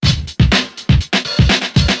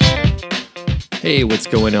Hey, what's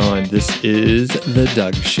going on? This is The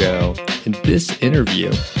Doug Show. In this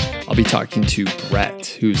interview, I'll be talking to Brett,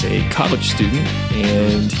 who's a college student,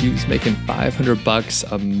 and he was making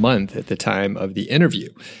 $500 a month at the time of the interview.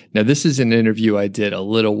 Now, this is an interview I did a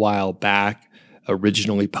little while back,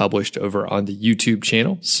 originally published over on the YouTube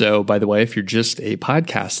channel. So, by the way, if you're just a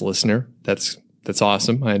podcast listener, that's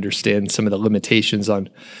awesome. I understand some of the limitations on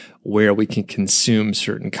where we can consume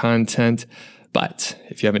certain content. But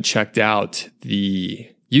if you haven't checked out the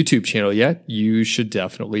YouTube channel yet, you should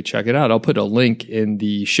definitely check it out. I'll put a link in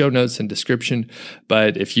the show notes and description.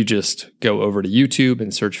 But if you just go over to YouTube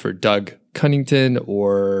and search for Doug Cunnington,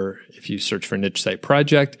 or if you search for Niche Site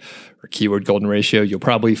Project or Keyword Golden Ratio, you'll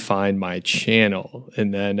probably find my channel.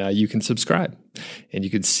 And then you can subscribe and you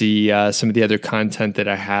can see some of the other content that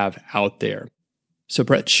I have out there. So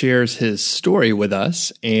Brett shares his story with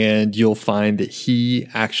us, and you'll find that he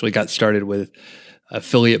actually got started with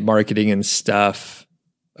affiliate marketing and stuff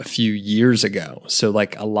a few years ago. So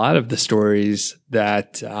like a lot of the stories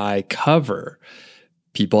that I cover,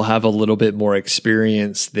 people have a little bit more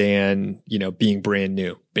experience than, being brand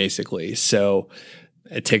new, basically. So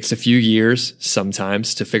it takes a few years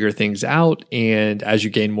sometimes to figure things out. And as you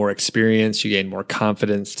gain more experience, you gain more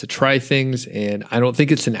confidence to try things. And I don't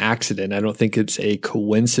think it's an accident. I don't think it's a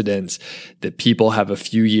coincidence that people have a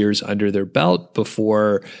few years under their belt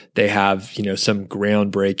before they have, some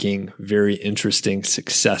groundbreaking, very interesting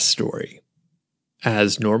success story.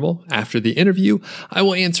 As normal, after the interview, I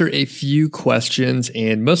will answer a few questions,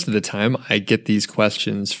 and most of the time I get these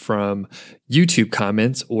questions from YouTube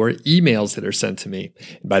comments or emails that are sent to me.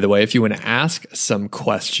 And by the way, if you want to ask some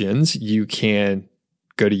questions, you can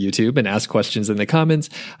go to YouTube and ask questions in the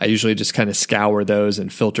comments. I usually just kind of scour those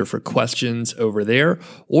and filter for questions over there,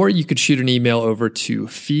 or you could shoot an email over to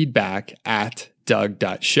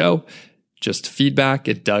feedback@doug.show, just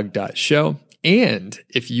feedback@doug.show. And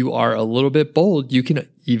if you are a little bit bold, you can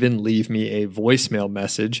even leave me a voicemail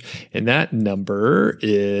message. And that number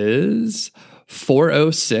is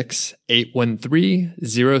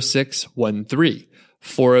 406-813-0613.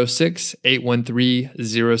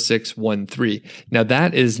 406-813-0613. Now,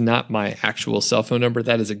 that is not my actual cell phone number.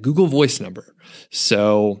 That is a Google Voice number.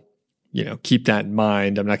 So, keep that in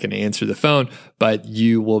mind. I'm not going to answer the phone, but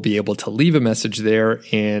you will be able to leave a message there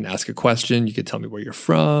and ask a question. You can tell me where you're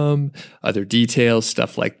from, other details,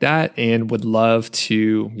 stuff like that, and would love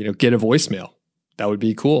to, get a voicemail. That would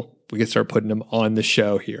be cool. We can start putting them on the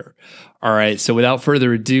show here. All right. So without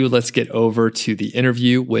further ado, let's get over to the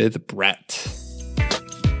interview with Brett.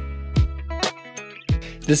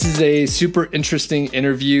 This is a super interesting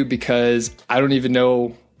interview because I don't even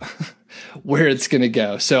know where it's going to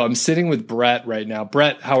go. So I'm sitting with Brett right now.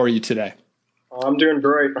 Brett, how are you today? I'm doing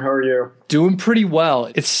great. How are you? Doing pretty well.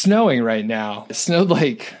 It's snowing right now. It snowed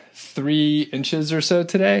like 3 inches or so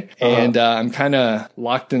today. And I'm kind of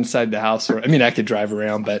locked inside the house. I could drive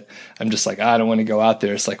around, but I'm just like, I don't want to go out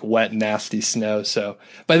there. It's like wet, nasty snow. So,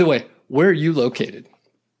 by the way, where are you located?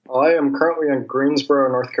 I am currently in Greensboro,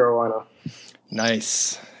 North Carolina.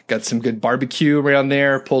 Nice. Got some good barbecue around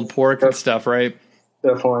there, pulled pork and stuff, right?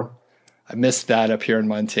 Definitely. I missed that up here in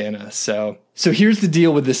Montana. So here's the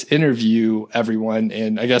deal with this interview, everyone.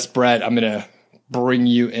 And I guess, Brett, I'm going to bring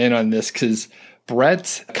you in on this because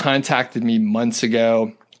Brett contacted me months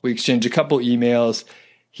ago. We exchanged a couple emails.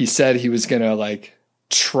 He said he was going to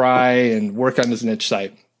try and work on his niche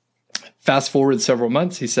site. Fast forward several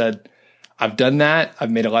months. He said, I've done that.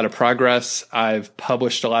 I've made a lot of progress. I've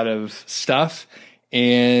published a lot of stuff.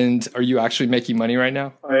 And are you actually making money right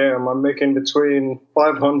now? I am. I'm making between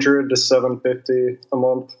 $500 to $750 a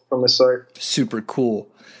month from the site. Super cool.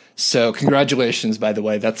 So congratulations, by the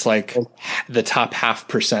way. That's like the top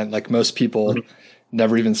 0.5%. Like most people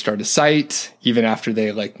never even start a site, even after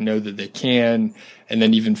they know that they can. And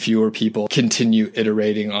then even fewer people continue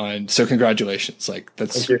iterating on. So congratulations.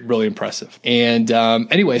 That's really impressive. And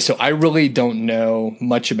anyway, so I really don't know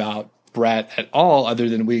much about Brett at all, other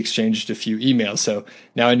than we exchanged a few emails. So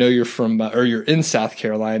now I know you're from, or you're in South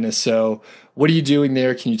Carolina. So what are you doing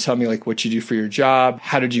there? Can you tell me what you do for your job?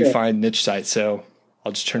 How did you find Niche Site? So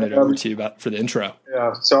I'll just turn it over to you for the intro.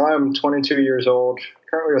 Yeah. So I'm 22 years old,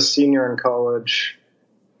 currently a senior in college,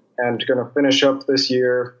 and going to finish up this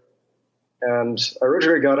year. And I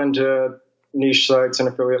originally got into niche sites and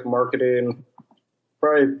affiliate marketing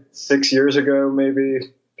probably 6 years ago,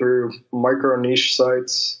 maybe, through micro niche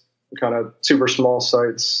sites, kind of super small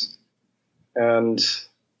sites, and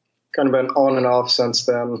kind of been on and off since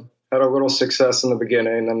then. Had a little success in the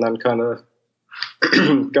beginning and then kind of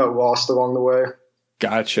got lost along the way.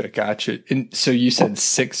 Gotcha. And so you said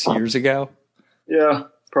 6 years ago? Yeah,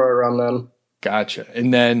 probably around then. Gotcha.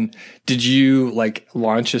 And then did you like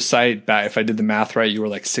launch a site back? If I did the math right, you were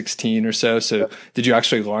like 16 or so. So did you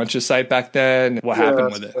actually launch a site back then? What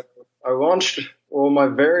happened with it? I launched, my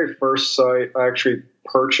very first site I actually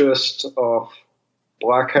purchased off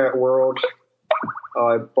Black Hat World.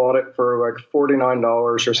 I bought it for like $49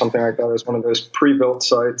 or something like that. It was one of those pre-built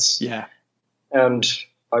sites. Yeah. And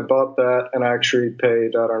I bought that and I actually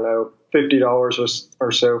paid, I don't know, $50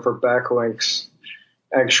 or so for backlinks.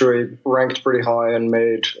 Actually ranked pretty high and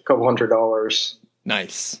made a couple $100.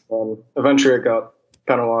 Nice. Eventually it got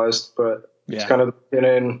penalized, but it's kind of the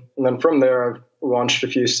beginning. And then from there, I've launched a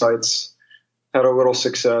few sites, had a little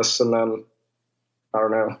success. And then, I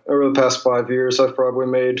don't know, over the past 5 years, I've probably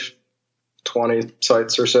made 20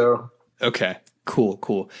 sites or so. Okay.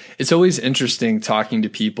 Cool. It's always interesting talking to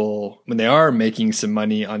people when they are making some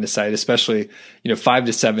money on the site, especially, 5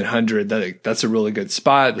 to 700. That's a really good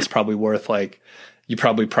spot. That's probably worth you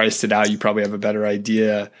probably priced it out. You probably have a better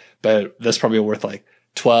idea, but that's probably worth like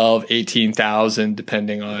 12, 18,000,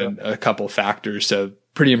 depending on a couple of factors. So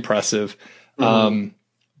pretty impressive. Mm-hmm.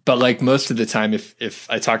 But like most of the time, if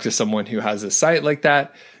I talk to someone who has a site like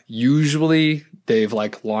that, usually they've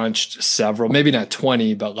like launched several, maybe not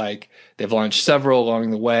 20, but like they've launched several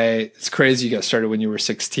along the way. It's crazy. You got started when you were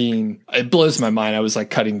 16. It blows my mind. I was like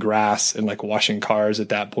cutting grass and like washing cars at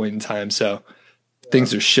that point in time. So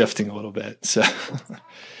things are shifting a little bit. So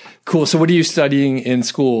cool. So what are you studying in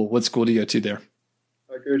school? What school do you go to there?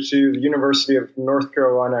 I go to the University of North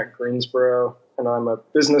Carolina at Greensboro, and I'm a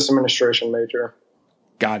business administration major.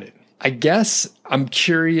 Got it. I guess I'm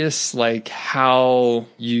curious, like how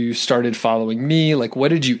you started following me. Like, what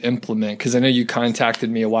did you implement? Because I know you contacted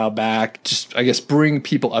me a while back. Just, I guess, bring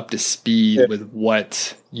people up to speed with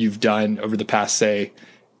what you've done over the past, say,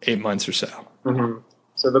 8 months or so. Mm-hmm.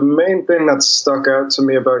 So the main thing that stuck out to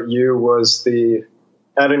me about you was the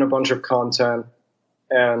adding a bunch of content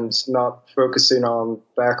and not focusing on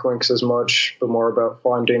backlinks as much, but more about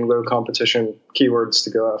finding low competition keywords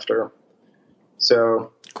to go after.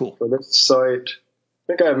 So cool. For this site, I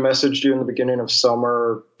think I messaged you in the beginning of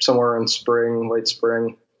summer, somewhere in spring, late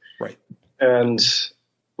spring. Right. And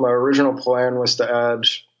my original plan was to add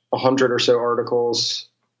 100 or so articles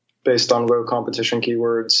based on low competition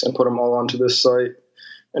keywords and put them all onto this site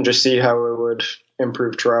and just see how it would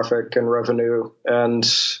improve traffic and revenue. And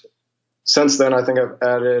since then, I think I've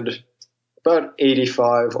added about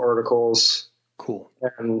 85 articles. Cool.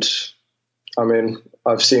 And I mean,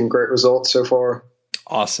 I've seen great results so far.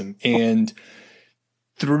 Awesome. And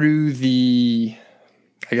through that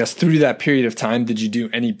period of time, did you do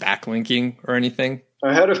any backlinking or anything?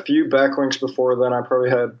 I had a few backlinks before then. I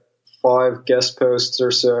probably had 5 guest posts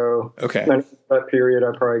or so. Okay. And in that period,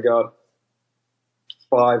 I probably got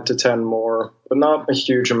 5 to 10 more, but not a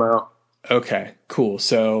huge amount. Okay, cool.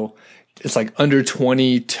 So it's like under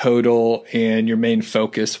 20 total, and your main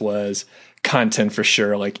focus was content for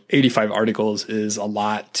sure. Like 85 articles is a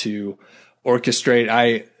lot to orchestrate.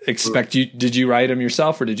 I expect did you write them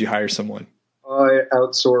yourself or did you hire someone? I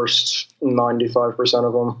outsourced 95%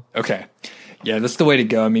 of them. Okay. Yeah, that's the way to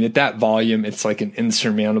go. I mean, at that volume, it's like an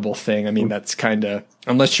insurmountable thing. I mean, that's kind of,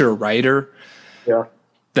 unless you're a writer,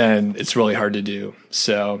 then it's really hard to do.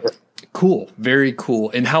 So cool. Very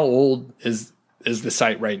cool. And how old is the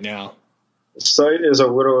site right now? The site is a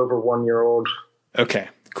little over 1 year old. Okay,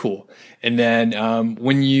 cool. And then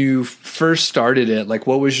when you first started it, like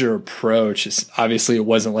what was your approach? Obviously, it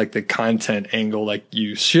wasn't like the content angle like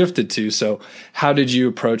you shifted to. So how did you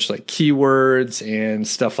approach like keywords and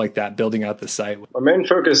stuff like that, building out the site? My main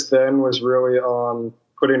focus then was really on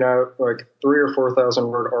putting out like 3,000 or 4,000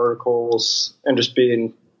 word articles and just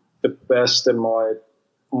being the best in my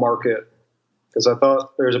market. Because I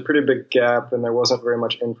thought there was a pretty big gap and there wasn't very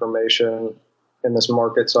much information in this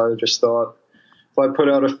market. So I just thought, if I put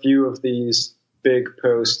out a few of these big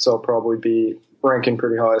posts, I'll probably be ranking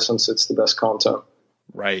pretty high since it's the best content.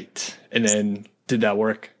 Right. And then did that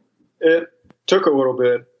work? It took a little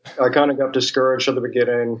bit. I kind of got discouraged at the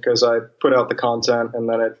beginning because I put out the content and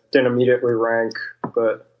then it didn't immediately rank.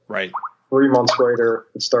 But 3 months later,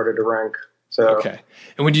 it started to rank. So okay.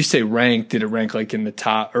 And when you say rank, did it rank like in the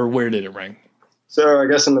top, or where did it rank? So I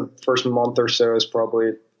guess in the first month or so, it's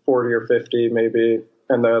probably 40 or 50 maybe.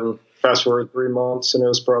 And then fast forward 3 months and it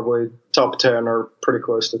was probably top 10 or pretty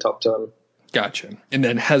close to top 10. Gotcha. And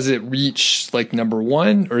then has it reached like number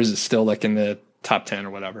 1 or is it still like in the top 10 or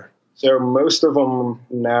whatever? So most of them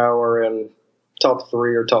now are in top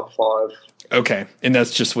 3 or top 5. Okay. And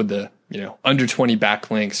that's just with the, under 20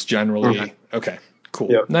 backlinks generally. Mm-hmm. Okay,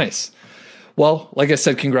 cool. Yep. Nice. Well, like I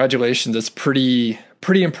said, congratulations. That's pretty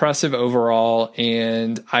impressive overall.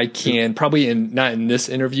 And I can probably not in this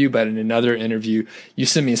interview, but in another interview, you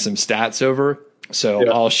sent me some stats over.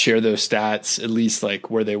 So I'll share those stats, at least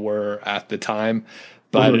like where they were at the time.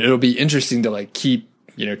 But it'll be interesting to like keep,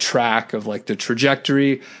 track of like the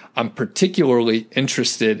trajectory. I'm particularly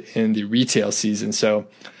interested in the retail season. So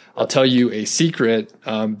I'll tell you a secret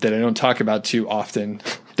that I don't talk about too often.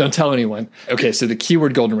 Don't tell anyone. Okay, so the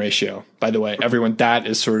keyword golden ratio, by the way, everyone, that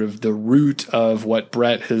is sort of the root of what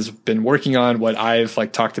Brett has been working on, what I've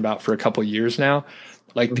like talked about for a couple of years now.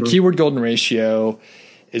 Like the keyword golden ratio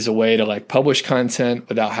is a way to like publish content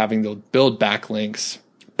without having to build backlinks.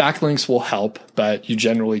 Backlinks will help, but you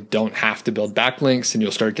generally don't have to build backlinks and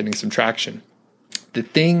you'll start getting some traction. The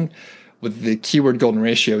thing with the keyword golden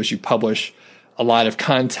ratio is you publish a lot of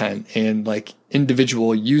content and like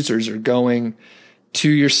individual users are going to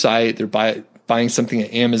your site, they're buying something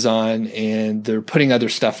at Amazon and they're putting other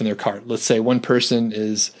stuff in their cart. Let's say one person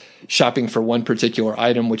is shopping for one particular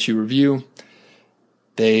item, which you review.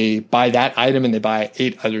 They buy that item and they buy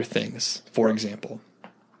 8 other things, for example.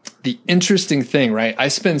 The interesting thing, right? I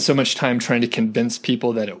spend so much time trying to convince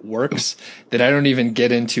people that it works that I don't even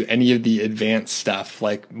get into any of the advanced stuff.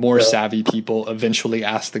 Like more savvy people eventually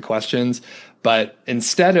ask the questions. But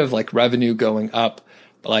instead of like revenue going up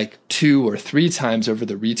like 2 or 3 times over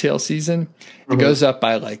the retail season, it goes up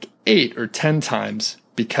by like 8 or 10 times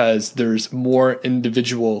because there's more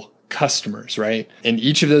individual customers, right? And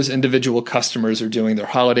each of those individual customers are doing their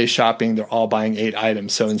holiday shopping. They're all buying 8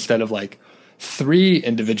 items. So instead of like 3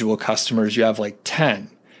 individual customers, you have like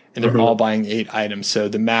 10 and they're all buying 8 items. So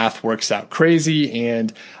the math works out crazy.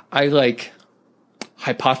 And I like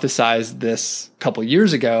hypothesized this a couple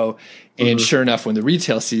years ago. And sure enough, when the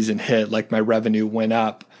retail season hit, like my revenue went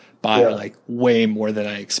up by like way more than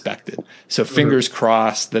I expected. So fingers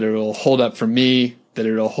crossed that it'll hold up for me, that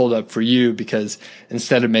it'll hold up for you, because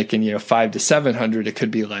instead of making, 500 to 700, it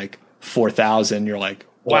could be like 4,000. You're like,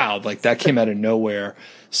 wow, like that came out of nowhere.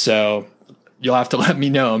 So you'll have to let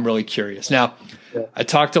me know. I'm really curious. Now, I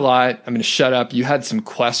talked a lot. I'm going to shut up. You had some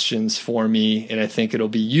questions for me, and I think it'll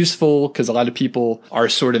be useful because a lot of people are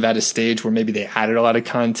sort of at a stage where maybe they added a lot of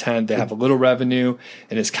content, they have a little revenue,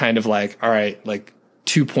 and it's kind of like, all right, like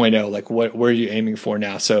 2.0, like where are you aiming for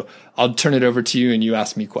now? So I'll turn it over to you and you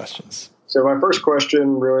ask me questions. So my first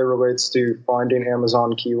question really relates to finding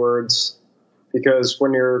Amazon keywords, because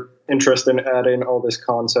when you're interested in adding all this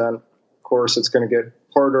content, of course, it's going to get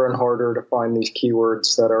harder and harder to find these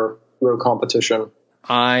keywords that are low competition.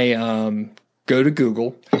 I go to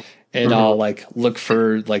Google and I'll like look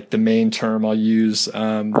for like the main term. I'll use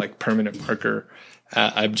like permanent marker.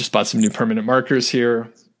 I've just bought some new permanent markers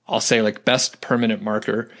here. I'll say like best permanent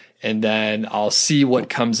marker, and then I'll see what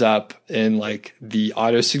comes up in like the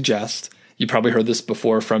auto suggest. You probably heard this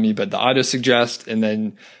before from me, but the auto suggest, and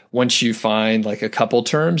then once you find like a couple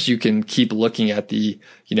terms, you can keep looking at the,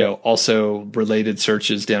 also related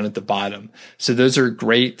searches down at the bottom. So those are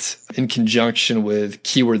great in conjunction with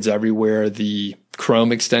Keywords Everywhere, the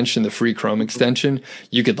Chrome extension, the free Chrome extension.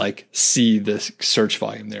 You could like see the search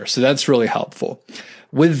volume there. So that's really helpful.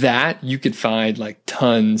 With that, you could find like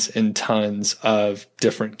tons and tons of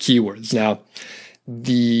different keywords. Now,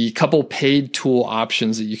 the couple paid tool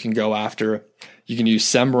options that you can go after, you can use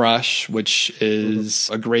SEMrush, which is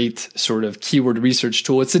a great sort of keyword research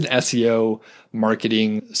tool. It's an SEO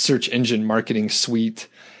marketing, search engine marketing suite.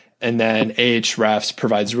 And then Ahrefs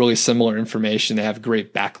provides really similar information. They have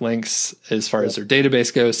great backlinks as far as their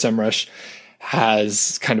database goes. SEMrush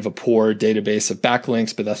has kind of a poor database of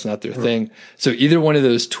backlinks, but that's not their thing. So either one of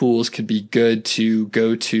those tools could be good to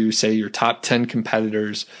go to, say, your top 10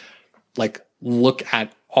 competitors, like look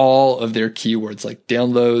at all of their keywords, like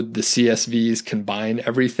download the CSVs, combine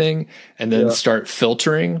everything, and then start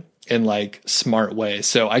filtering in like smart ways.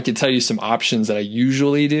 So I could tell you some options that I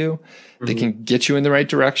usually do that can get you in the right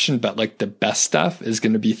direction, but like the best stuff is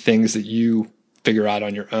going to be things that you figure out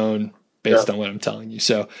on your own based on what I'm telling you.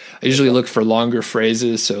 So I usually look for longer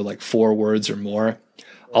phrases. So like 4 words or more.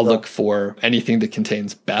 I'll look for anything that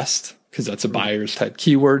contains best, because that's a buyer's type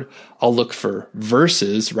keyword. I'll look for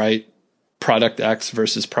verses, right? Product X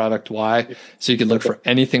versus product Y. So you can look for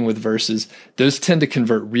anything with verses. Those tend to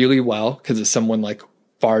convert really well because it's someone like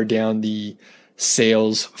far down the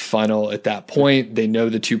sales funnel at that point. They know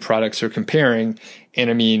the two products are comparing. And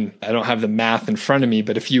I mean, I don't have the math in front of me,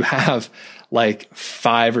 but if you have like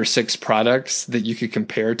 5 or 6 products that you could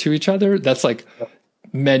compare to each other, that's like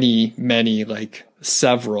many, like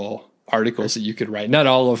several articles that you could write. Not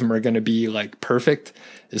all of them are going to be like perfect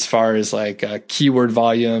as far as like keyword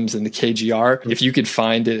volumes and the KGR. If you could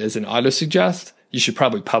find it as an auto suggest, you should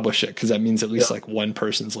probably publish it because that means at least like one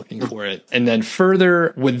person's looking for it. And then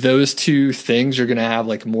further with those two things, you're going to have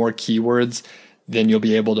like more keywords than you'll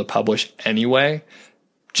be able to publish anyway,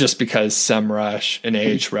 just because SEMrush and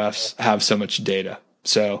Ahrefs have so much data.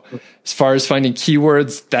 So as far as finding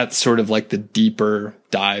keywords, that's sort of like the deeper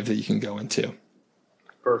dive that you can go into.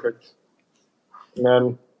 Perfect. And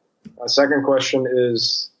then my second question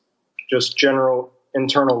is just general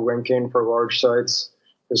internal linking for large sites.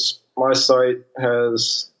 Because my site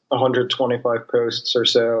has 125 posts or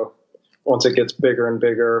so. Once it gets bigger and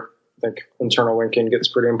bigger, I think internal linking gets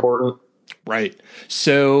pretty important. Right.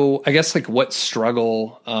 So I guess like what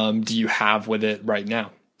struggle do you have with it right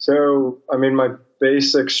now? So, I mean, my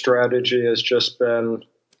basic strategy has just been,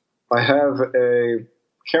 I have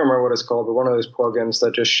can't remember what it's called, but one of those plugins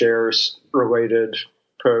that just shares related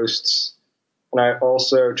posts. And I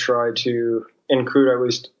also try to include at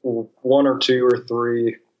least one or two or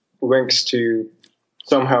three links to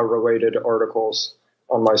somehow related articles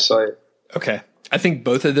on my site. Okay. I think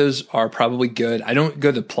both of those are probably good. I don't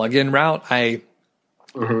go the plugin route. I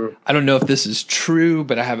don't know if this is true,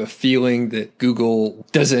 but I have a feeling that Google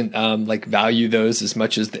doesn't like value those as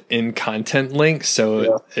much as the in-content links.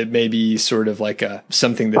 So it may be sort of like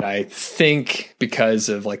something that I think because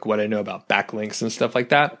of like what I know about backlinks and stuff like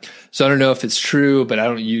that. So I don't know if it's true, but I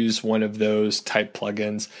don't use one of those type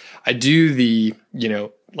plugins. I do the,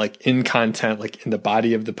 like in content, like in the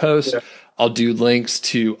body of the post, I'll do links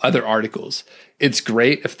to other articles. It's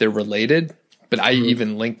great if they're related, but I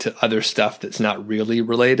even link to other stuff that's not really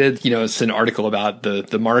related. It's an article about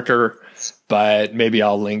the marker, but maybe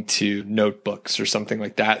I'll link to notebooks or something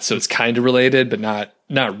like that. So it's kind of related, but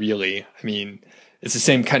not really. I mean, it's the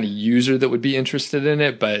same kind of user that would be interested in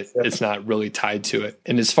it, but it's not really tied to it.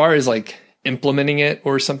 And as far as like implementing it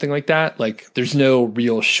or something like that, like there's no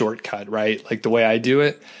real shortcut, right? Like the way I do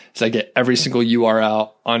it is I get every single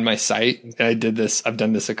URL on my site. And I've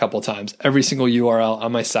done this a couple of times, every single URL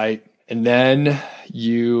on my site. And then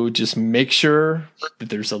you just make sure that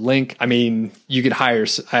there's a link. I mean, you could I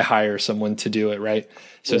hire someone to do it, right?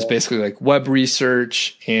 So it's basically like web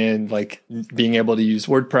research and like being able to use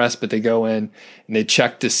WordPress, but they go in and they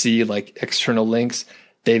check to see like external links.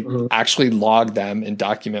 They actually log them and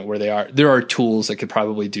document where they are. There are tools that could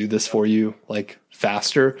probably do this for you like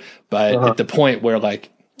faster, but at the point where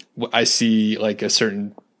like I see like a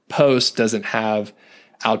certain post doesn't have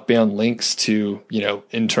outbound links to,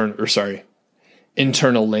 internal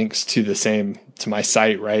links to my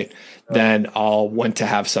site, right? Then I'll want to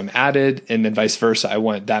have some added, and then vice versa. I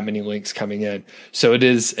want that many links coming in. So it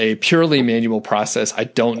is a purely manual process. I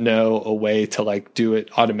don't know a way to like do it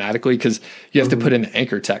automatically because you have to put in the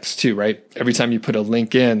anchor text too, right? Every time you put a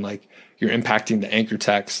link in, like you're impacting the anchor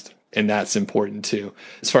text, and that's important too.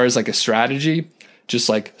 As far as like a strategy, just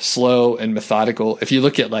like slow and methodical. If you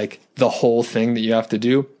look at like the whole thing that you have to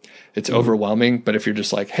do, it's overwhelming. But if you're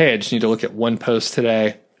just like, hey, I just need to look at one post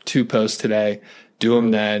today, 2 posts today, do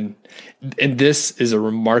them then. And this is a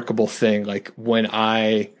remarkable thing. Like when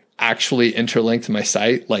I actually interlinked my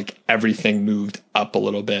site, like everything moved up a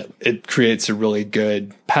little bit. It creates a really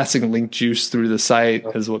good passing link juice through the site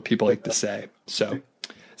is what people like to say. So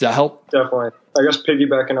does that help? Definitely. I guess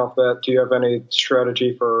piggybacking off that, do you have any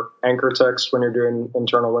strategy for anchor text when you're doing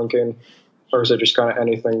internal linking? Or is it just kind of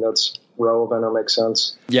anything that's relevant or makes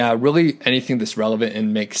sense? Yeah, really anything that's relevant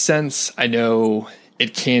and makes sense. I know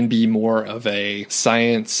it can be more of a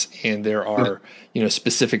science and there are,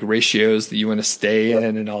 specific ratios that you want to stay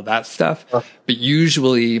in and all that stuff. But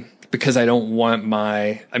usually because I don't want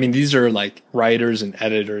these are like writers and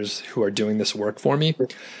editors who are doing this work for me.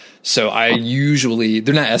 So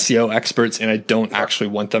they're not SEO experts and I don't actually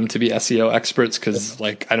want them to be SEO experts because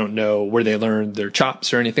like, I don't know where they learned their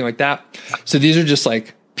chops or anything like that. So these are just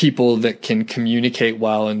like people that can communicate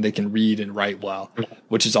well and they can read and write well,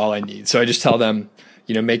 which is all I need. So I just tell them,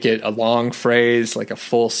 make it a long phrase, like a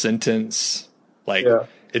full sentence.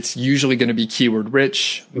 It's usually going to be keyword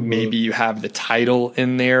rich. Maybe you have the title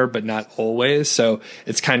in there, but not always. So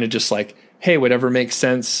it's kind of just like, hey, whatever makes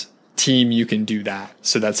sense, team, you can do that.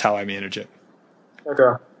 So that's how I manage it.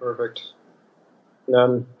 Okay, perfect. And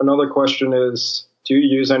then another question is, do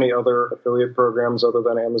you use any other affiliate programs other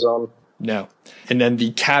than Amazon? No. And then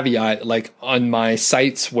the caveat, like on my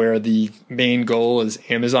sites where the main goal is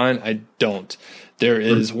Amazon, I don't. There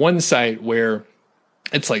is one site where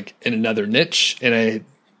it's like in another niche, and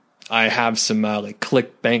I have some like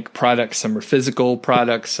ClickBank products. Some are physical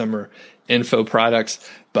products, some are info products,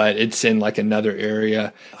 but it's in like another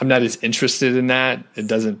area. I'm not as interested in that. It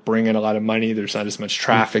doesn't bring in a lot of money. There's not as much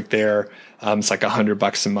traffic there. It's like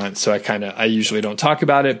 $100 a month. So I usually don't talk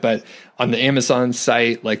about it, but on the Amazon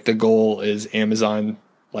site, like the goal is Amazon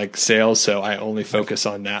like sales. So I only focus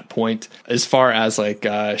on that point. As far as like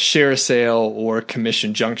share sale or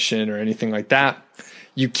commission junction or anything like that,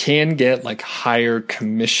 you can get like higher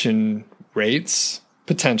commission rates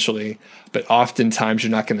potentially, but oftentimes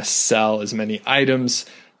you're not going to sell as many items.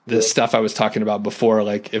 The stuff I was talking about before,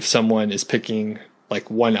 like if someone is picking like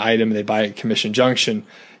one item and they buy at commission junction,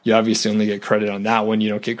 you obviously only get credit on that one. You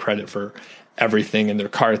don't get credit for everything in their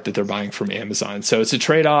cart that they're buying from Amazon. So it's a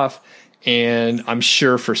trade-off. And I'm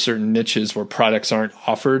sure for certain niches where products aren't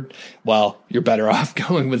offered, well, you're better off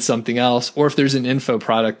going with something else. Or if there's an info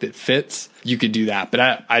product that fits, you could do that. But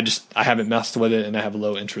I haven't messed with it and I have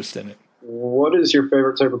low interest in it. What is your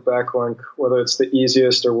favorite type of backlink, whether it's the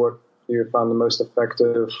easiest or what you found the most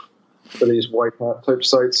effective for these white hat type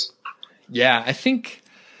sites? Yeah, I think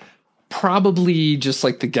probably just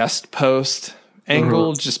like the guest post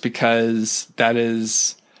angle, just because that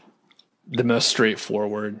is the most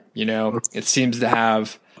straightforward. You know, it seems to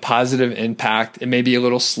have positive impact. It may be a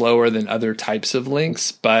little slower than other types of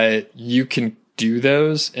links, but you can do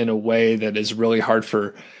those in a way that is really hard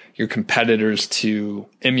for your competitors to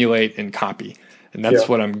emulate and copy. And that's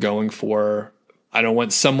what I'm going for. I don't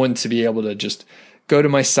want someone to be able to just go to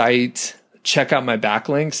my site, check out my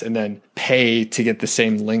backlinks, and then pay to get the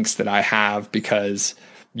same links that I have because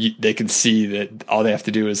they can see that all they have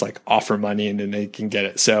to do is like offer money and then they can get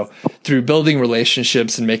it. So through building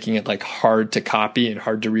relationships and making it like hard to copy and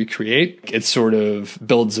hard to recreate, it sort of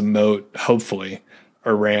builds a moat, hopefully,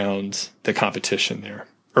 around the competition there,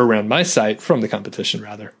 or around my site from the competition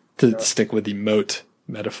rather, to stick with the moat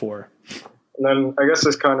metaphor. And then I guess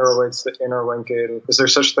this kind of relates to interlinking. Is there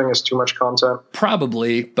such thing as too much content?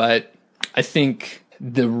 Probably, but I think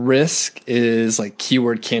the risk is like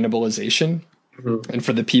keyword cannibalization. And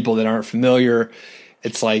for the people that aren't familiar,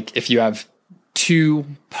 it's like if you have two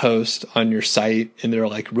posts on your site and they're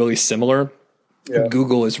like really similar,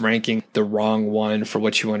 Google is ranking the wrong one for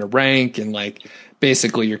what you want to rank. And like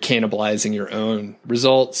basically you're cannibalizing your own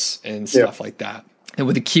results and stuff like that. And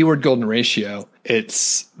with the keyword golden ratio,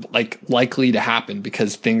 it's like likely to happen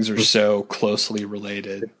because things are so closely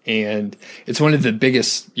related. And it's one of the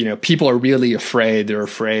biggest, people are really afraid. They're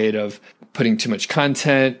afraid of putting too much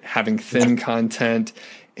content, having thin content,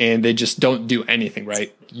 and they just don't do anything,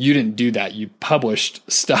 right? You didn't do that. You published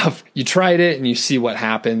stuff. You tried it and you see what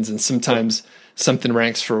happens. And sometimes something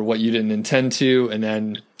ranks for what you didn't intend to. And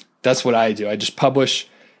then that's what I do. I just publish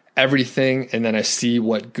everything and then I see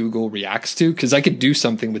what Google reacts to, because I could do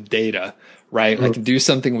something with data, right? I can do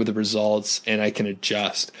something with the results and I can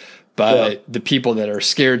adjust. But the people that are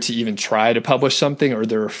scared to even try to publish something, or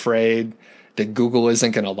they're afraid that Google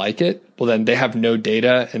isn't going to like it, well, then they have no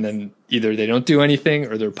data, and then either they don't do anything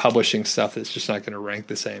or they're publishing stuff that's just not going to rank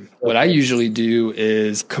the same. What I usually do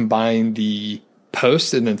is combine the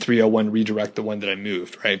post and then 301 redirect the one that I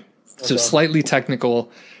moved, right? So slightly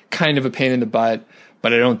technical, kind of a pain in the butt,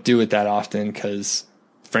 but I don't do it that often because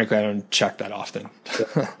frankly, I don't check that often.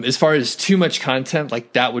 As far as too much content,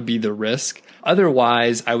 like that would be the risk.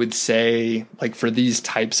 Otherwise, I would say like for these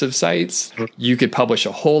types of sites, you could publish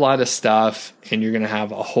a whole lot of stuff and you're going to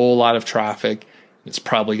have a whole lot of traffic. It's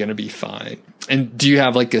probably going to be fine. And do you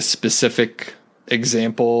have like a specific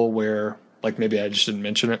example where like maybe I just didn't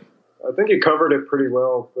mention it? I think you covered it pretty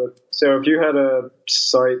well. But so if you had a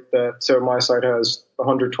site so my site has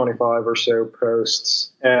 125 or so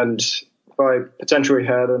posts, and if I potentially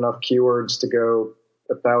had enough keywords to go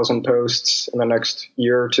 1,000 posts in the next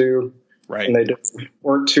year or two, right, and they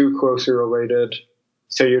weren't too closely related,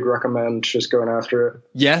 so you'd recommend just going after it?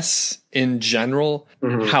 Yes, in general.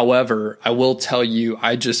 However, I will tell you,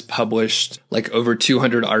 I just published like over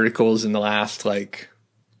 200 articles in the last like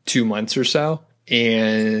 2 months or so.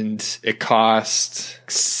 And it cost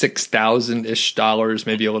 $6,000-ish,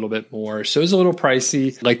 maybe a little bit more. So it was a little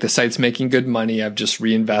pricey. Like the site's making good money. I've just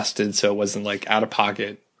reinvested. So it wasn't like out of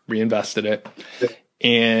pocket, reinvested it.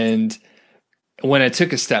 And when I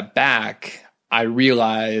took a step back, I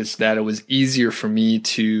realized that it was easier for me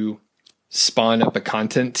to spawn up a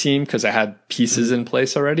content team because I had pieces in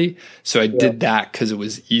place already. So I did that because it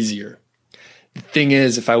was easier. The thing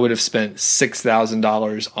is, if I would have spent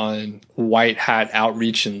 $6,000 on white hat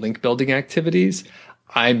outreach and link building activities,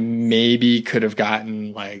 I maybe could have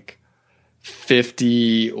gotten like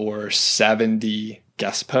 50 or 70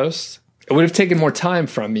 guest posts it would have taken more time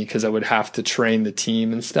from me because I would have to train the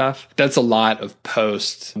team and stuff. That's a lot of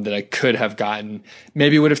posts that I could have gotten.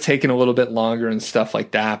 Maybe it would have taken a little bit longer and stuff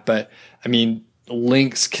like that. But I mean,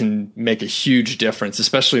 links can make a huge difference,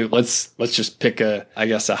 especially let's just pick a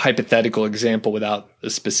hypothetical example without a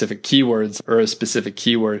specific keywords or a specific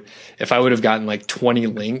keyword. If I would have gotten like 20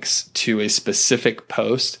 links to a specific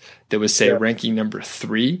post that was say ranking number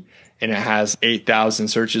 3, and it has 8,000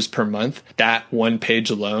 searches per month, that one page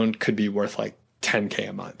alone could be worth like 10K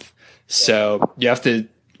a month. So you have to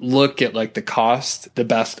look at like the cost, the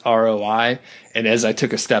best ROI. And as I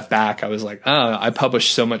took a step back, I was like, I publish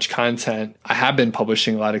so much content. I have been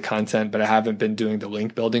publishing a lot of content, but I haven't been doing the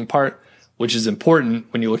link building part, which is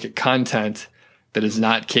important when you look at content that is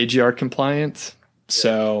not KGR compliant.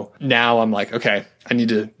 So now I'm like, okay, I need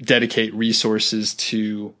to dedicate resources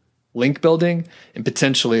to link building, and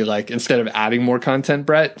potentially, like, instead of adding more content,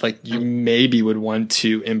 Brett, like you maybe would want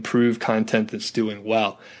to improve content that's doing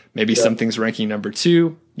well. Maybe something's ranking number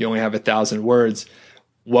 2, you only have 1,000 words.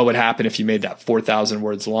 What would happen if you made that 4,000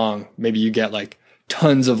 words long? Maybe you get like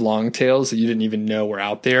tons of long tails that you didn't even know were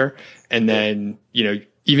out there. And then, you know,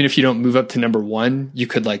 even if you don't move up to number 1, you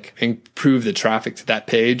could like improve the traffic to that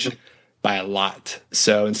page by a lot.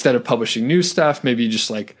 So instead of publishing new stuff, maybe you just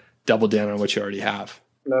like double down on what you already have.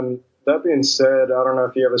 That being said, I don't know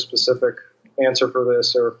if you have a specific answer for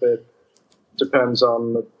this or if it depends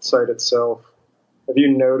on the site itself. Have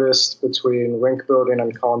you noticed between link building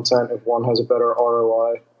and content if one has a better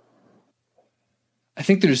ROI? I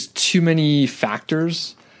think there's too many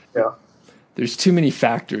factors. Yeah. There's too many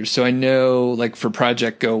factors. So I know, like for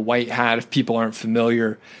Project Go White Hat, if people aren't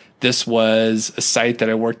familiar, this was a site that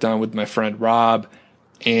I worked on with my friend Rob.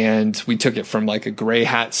 And we took it from like a gray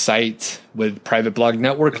hat site with private blog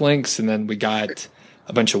network links, and then we got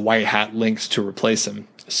a bunch of white hat links to replace them.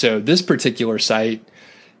 So this particular site,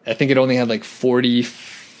 I think it only had like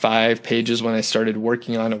 45 pages when I started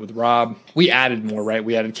working on it with Rob. We added more, right?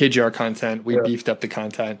 We added KGR content. We beefed up the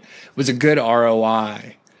content. It was a good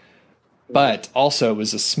ROI. But also it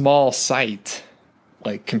was a small site,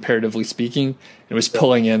 like comparatively speaking. It was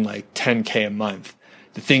pulling in like 10K a month.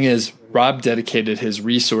 The thing is, Rob dedicated his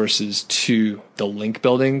resources to the link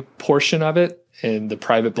building portion of it and the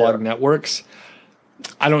private blog networks.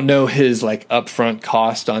 I don't know his like upfront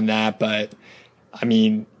cost on that, but I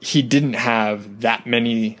mean, he didn't have that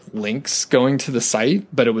many links going to the site,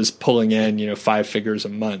 but it was pulling in, 5 figures a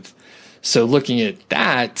month. So looking at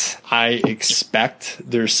that, I expect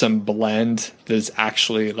there's some blend that's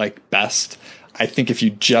actually like best. I think if you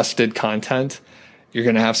just did content, you're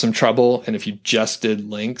going to have some trouble. And if you just did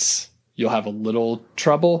links, you'll have a little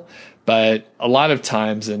trouble. But a lot of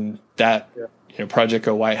times, and that, Project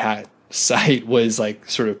Go White Hat site was like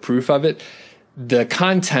sort of proof of it. The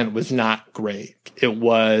content was not great. It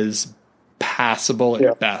was passable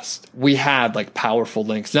at best. We had like powerful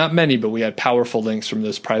links, not many, but we had powerful links from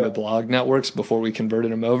those private blog networks before we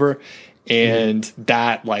converted them over. And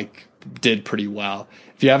that like did pretty well.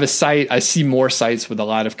 If you have a site, I see more sites with a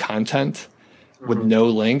lot of content with no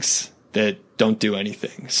links that don't do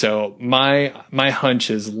anything. So my hunch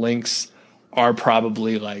is links are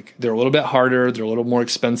probably like, they're a little bit harder. They're a little more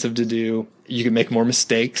expensive to do. You can make more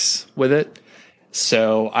mistakes with it.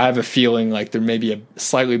 So I have a feeling like there may be a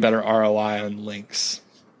slightly better ROI on links.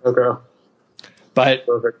 Okay. But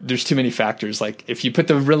there's too many factors. Like if you put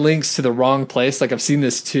the links to the wrong place, like I've seen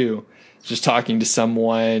this too, just talking to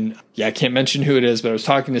someone. Yeah, I can't mention who it is, but I was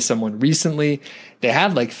talking to someone recently. They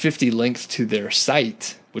had like 50 links to their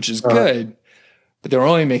site, which is good, but they were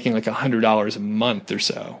only making like $100 a month or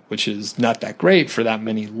so, which is not that great for that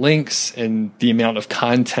many links and the amount of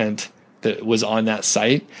content that was on that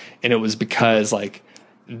site. And it was because like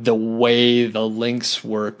the way the links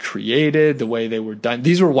were created, the way they were done,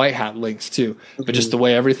 these were white hat links too, but just the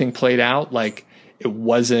way everything played out, like it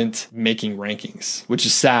wasn't making rankings, which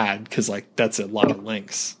is sad because like that's a lot of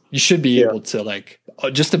links. You should be able to like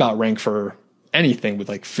just about rank for anything with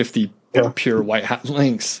like 50 pure white hat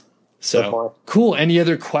links. So cool. Any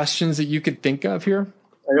other questions that you could think of here?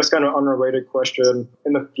 I guess kind of unrelated question.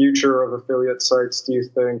 In the future of affiliate sites, do you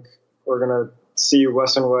think we're going to see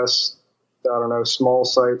less and less, I don't know, small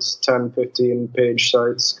sites, 10, 15 page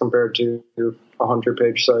sites compared to 100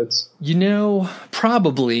 page sites?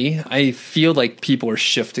 Probably. I feel like people are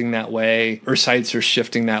shifting that way, or sites are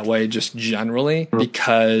shifting that way just generally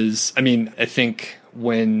because, I think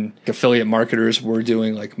when affiliate marketers were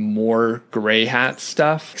doing like more gray hat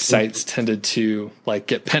stuff, sites tended to like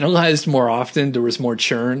get penalized more often. There was more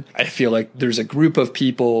churn. I feel like there's a group of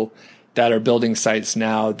people that are building sites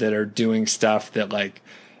now that are doing stuff that like,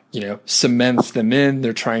 cements them in.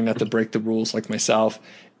 They're trying not to break the rules like myself.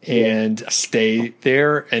 and stay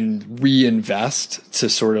there and reinvest to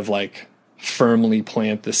sort of like firmly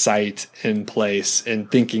plant the site in place and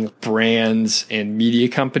thinking brands and media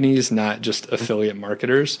companies, not just affiliate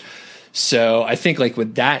marketers. So I think like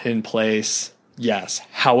with that in place, yes.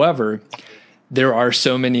 However, there are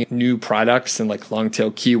so many new products and like long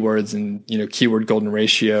tail keywords and, keyword golden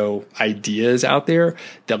ratio ideas out there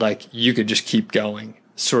that like you could just keep going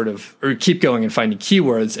or keep going and finding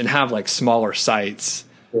keywords and have like smaller sites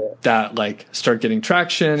that like start getting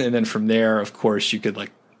traction. And then from there, of course, you could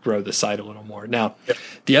like grow the site a little more. Now,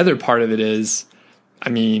 the other part of it is,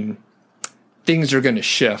 things are going to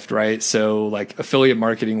shift, right? So like affiliate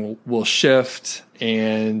marketing will shift,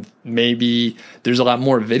 and maybe there's a lot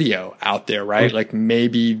more video out there, right? Like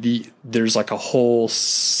maybe there's like a whole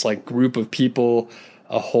like group of people,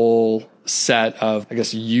 a whole set of, I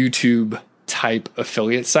guess, YouTube type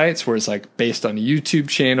affiliate sites where it's like based on a YouTube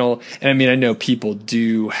channel. And I know people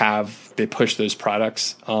they push those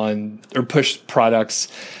products push products.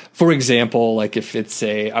 For example, like if it's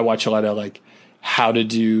I watch a lot of like how to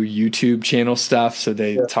do YouTube channel stuff. So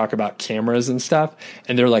they talk about cameras and stuff,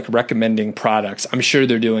 and they're like recommending products. I'm sure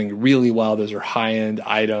they're doing really well. Those are high end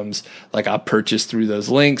items. Like I'll purchase through those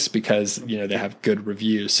links because, they have good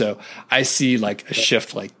reviews. So I see like a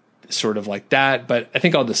shift like sort of like that, but I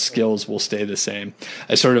think all the skills will stay the same.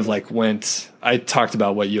 I sort of like I talked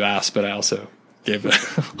about what you asked, but I also gave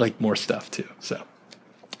like more stuff too. So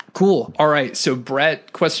cool. All right. So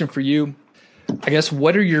Brett, question for you. I guess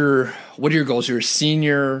what are your goals? You're a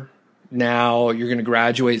senior now. You're going to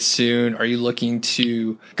graduate soon. Are you looking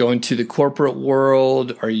to go into the corporate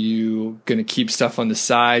world? Are you going to keep stuff on the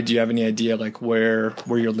side? Do you have any idea like where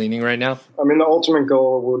you're leaning right now? The ultimate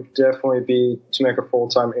goal would definitely be to make a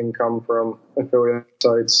full-time income from affiliate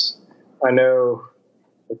sites. I know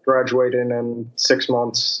that graduating in 6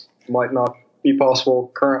 months might not be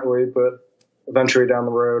possible currently, but eventually down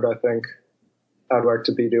the road, I think I'd like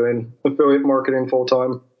to be doing affiliate marketing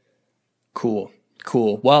full-time. Cool.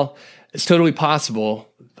 Well, it's totally possible.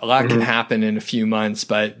 A lot can happen in a few months,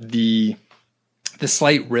 but the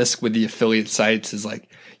slight risk with the affiliate sites is like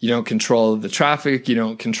you don't control the traffic, you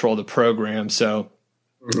don't control the program. So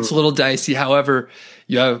it's a little dicey. However,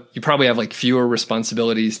 you probably have like fewer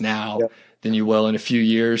responsibilities now than you will in a few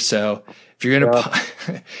years. So if you're going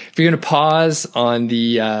to pause on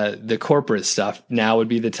the corporate stuff, now would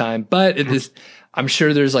be the time. But I'm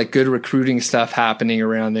sure there's like good recruiting stuff happening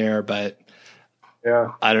around there, but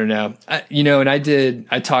I don't know.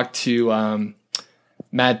 I talked to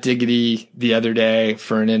Matt Diggity the other day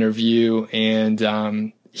for an interview,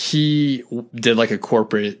 and he did like a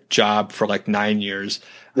corporate job for like 9 years.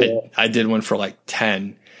 I did one for like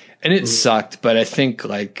 10, and it sucked. But I think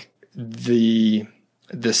like the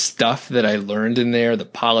stuff that I learned in there, the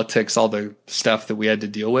politics, all the stuff that we had to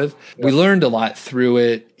deal with, we learned a lot through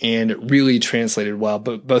it, and it really translated well.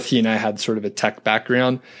 But both he and I had sort of a tech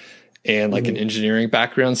background and like an engineering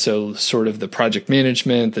background. So sort of the project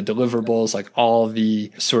management, the deliverables, like all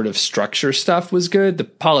the sort of structure stuff was good. The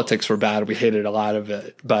politics were bad. We hated a lot of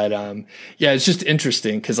it. But it's just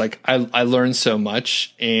interesting because like I learned so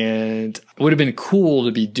much, and it would have been cool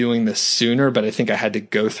to be doing this sooner, but I think I had to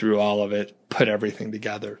go through all of it, put everything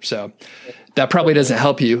together. So that probably doesn't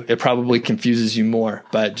help you. It probably confuses you more,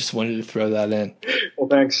 but just wanted to throw that in. Well,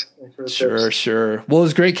 thanks. Sure. Well, it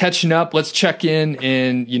was great catching up. Let's check in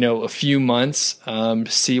a few months,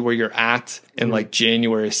 see where you're at in like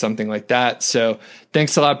January, something like that. So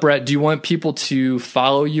thanks a lot, Brett. Do you want people to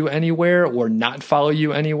follow you anywhere or not follow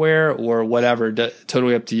you anywhere or whatever?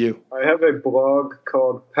 Totally up to you. I have a blog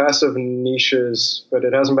called Passive Niches, but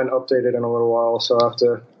it hasn't been updated in a little while, so I have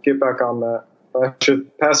to get back on that.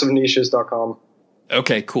 PassiveNiches.com.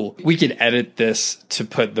 Okay, cool. We could edit this to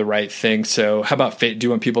put the right thing. So how about, do you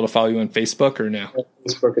want people to follow you on Facebook or no?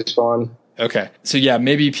 Facebook is fine. Okay. So yeah,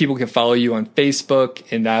 maybe people can follow you on Facebook,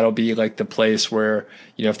 and that'll be like the place where,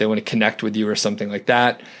 if they want to connect with you or something like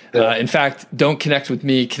that. Yeah. In fact, don't connect with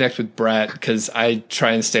me, connect with Brett, because I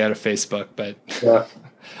try and stay out of Facebook, but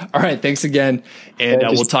all right. Thanks again. And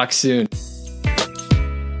we'll talk soon.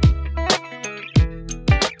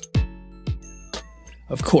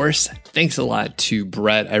 Of course, thanks a lot to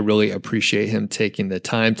Brett. I really appreciate him taking the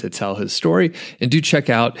time to tell his story. And do check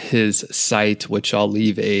out his site, which I'll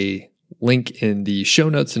leave a link in the show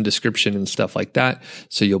notes and description and stuff like that,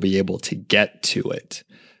 so you'll be able to get to it.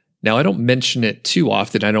 Now, I don't mention it too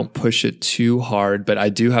often. I don't push it too hard, but I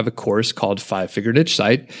do have a course called 5-Figure Niche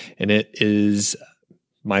Site, and it is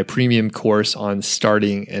my premium course on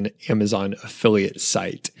starting an Amazon affiliate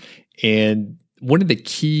site. And one of the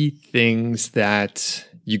key things that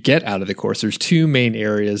you get out of the course. There's two main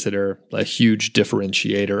areas that are a huge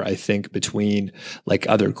differentiator, I think, between like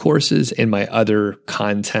other courses and my other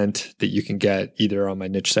content that you can get either on my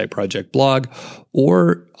Niche Site Project blog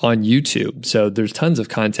or on YouTube. So there's tons of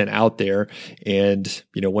content out there. And,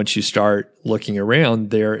 once you start looking around,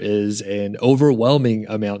 there is an overwhelming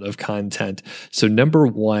amount of content. So number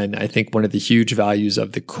one, I think one of the huge values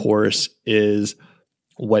of the course is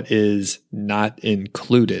what is not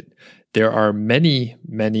included. There are many,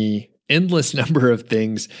 endless number of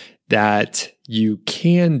things that you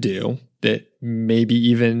can do that maybe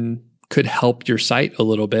even could help your site a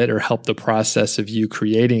little bit or help the process of you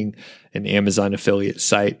creating an Amazon affiliate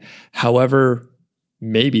site. However,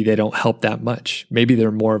 maybe they don't help that much. Maybe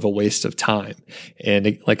they're more of a waste of time.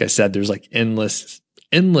 And like I said, there's like endless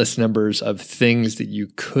numbers of things that you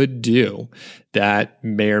could do that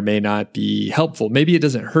may or may not be helpful. Maybe it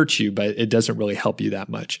doesn't hurt you, but it doesn't really help you that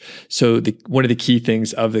much. So one of the key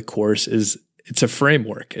things of the course is it's a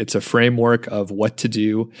framework. It's a framework of what to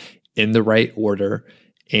do in the right order.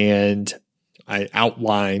 And I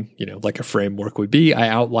outline, like a framework would be, I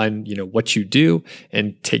outline, what you do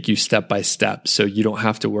and take you step by step. So you don't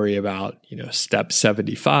have to worry about, step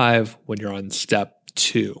 75 when you're on step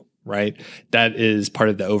 2. Right? That is part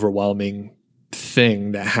of the overwhelming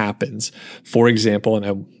thing that happens. For example, and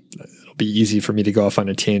it'll be easy for me to go off on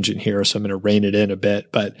a tangent here, so I'm going to rein it in a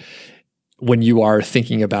bit. But when you are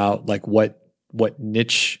thinking about like what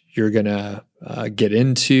niche you're going to get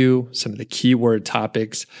into, some of the keyword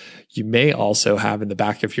topics, you may also have in the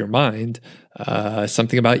back of your mind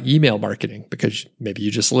something about email marketing, because maybe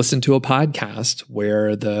you just listened to a podcast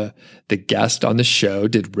where the guest on the show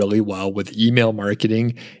did really well with email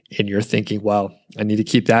marketing, and you're thinking, well, I need to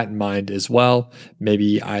keep that in mind as well.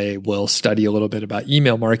 Maybe I will study a little bit about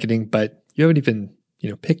email marketing, but you haven't even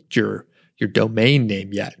picked your domain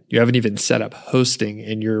name yet. You haven't even set up hosting,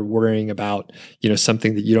 and you're worrying about,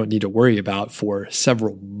 something that you don't need to worry about for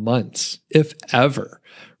several months, if ever,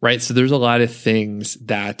 right? So there's a lot of things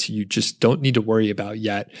that you just don't need to worry about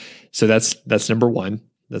yet. So that's number one.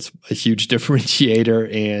 That's a huge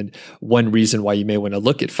differentiator, and one reason why you may want to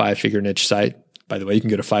look at Five Figure Niche Site. By the way, you can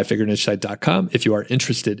go to fivefigurenichesite.com if you are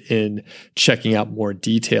interested in checking out more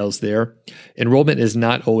details there. Enrollment is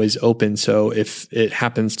not always open, so if it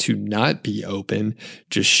happens to not be open,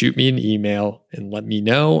 just shoot me an email and let me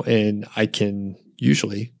know, and I can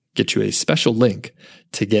usually get you a special link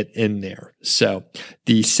to get in there. So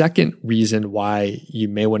the second reason why you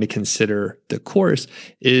may want to consider the course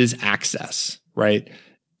is access, right?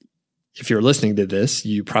 If you're listening to this,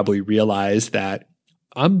 you probably realize that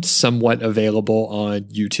I'm somewhat available on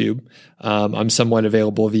YouTube. I'm somewhat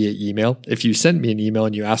available via email. If you send me an email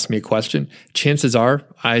and you ask me a question, chances are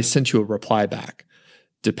I sent you a reply back.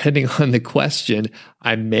 Depending on the question,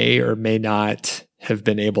 I may or may not have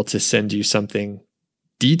been able to send you something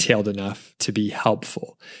detailed enough to be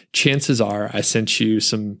helpful. Chances are I sent you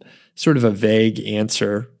some sort of a vague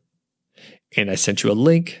answer, and I sent you a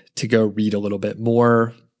link to go read a little bit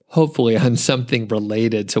more, hopefully on something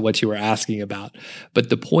related to what you were asking about. But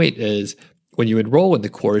the point is, when you enroll in the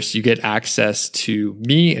course, you get access to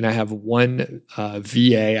me, and I have one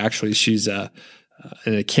VA. Actually, she's an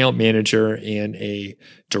account manager and a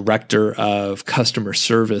director of customer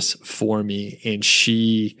service for me, and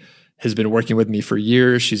she has been working with me for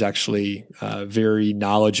years. She's actually very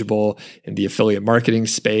knowledgeable in the affiliate marketing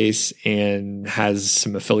space and has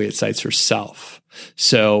some affiliate sites herself.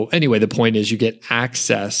 So anyway, the point is you get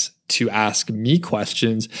access to ask me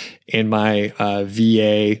questions, and my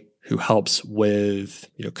VA who helps with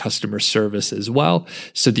customer service as well,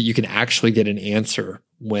 so that you can actually get an answer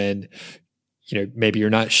when maybe you're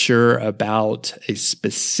not sure about a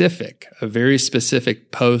very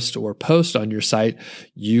specific post on your site.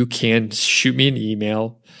 You can shoot me an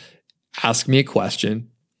email, ask me a question.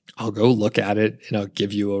 I'll go look at it and I'll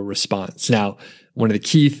give you a response. Now, one of the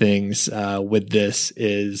key things with this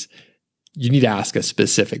is you need to ask a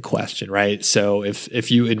specific question, right? So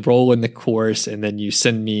if you enroll in the course and then you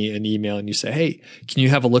send me an email and you say, hey, can you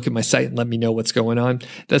have a look at my site and let me know what's going on?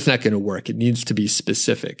 That's not going to work. It needs to be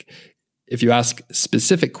specific. If you ask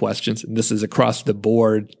specific questions, and this is across the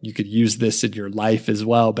board, you could use this in your life as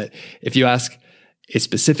well. But if you ask a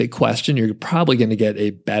specific question, you're probably going to get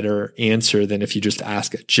a better answer than if you just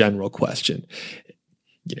ask a general question.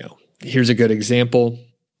 Here's a good example.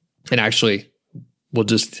 And actually, we'll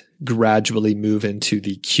just gradually move into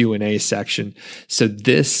the Q&A section. So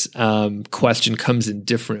this question comes in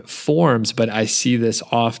different forms, but I see this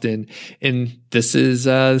often. And this is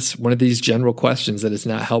one of these general questions that is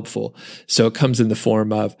not helpful. So it comes in the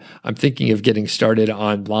form of, I'm thinking of getting started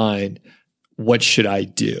online. What should I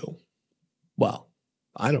do? Well,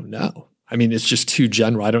 I don't know. I mean, it's just too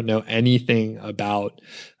general. I don't know anything about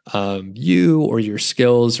you or your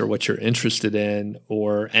skills or what you're interested in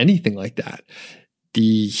or anything like that.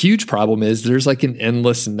 The huge problem is there's like an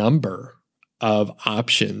endless number of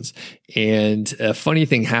options. And a funny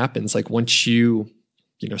thing happens, like once you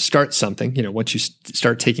start something, once you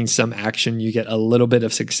start taking some action, you get a little bit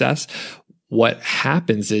of success. What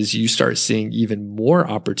happens is you start seeing even more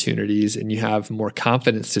opportunities and you have more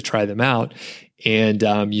confidence to try them out. And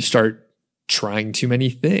you start trying too many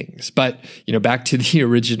things. But, back to the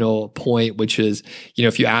original point, which is,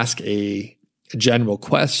 if you ask a general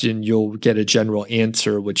question, you'll get a general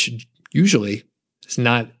answer, which usually is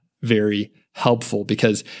not very helpful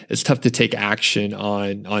because it's tough to take action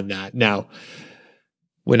on that. Now,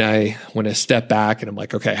 when I step back and I'm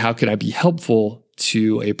like, okay, how can I be helpful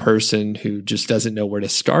to a person who just doesn't know where to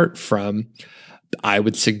start from? I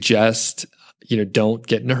would suggest, don't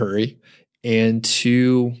get in a hurry and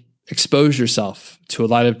to expose yourself to a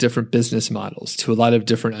lot of different business models, to a lot of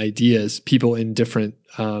different ideas, people in different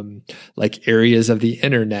like areas of the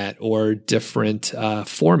internet or different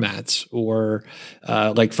formats, or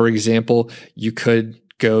like, for example, you could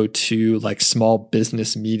go to like small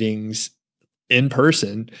business meetings in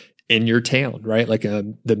person in your town, right? Like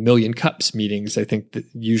the Million Cups meetings. I think that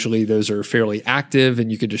usually those are fairly active and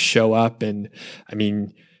you could just show up, and I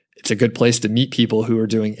mean, it's a good place to meet people who are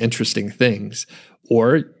doing interesting things.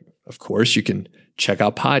 Or of course, you can check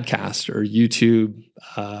out podcasts or YouTube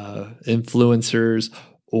influencers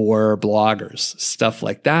or bloggers, stuff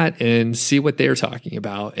like that, and see what they're talking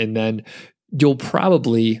about. And then you'll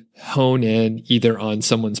probably hone in either on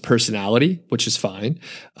someone's personality, which is fine,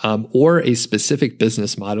 or a specific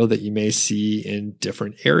business model that you may see in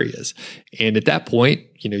different areas. And at that point,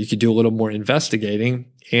 you could do a little more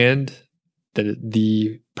investigating. And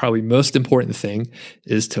the probably most important thing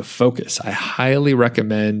is to focus. I highly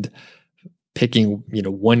recommend picking,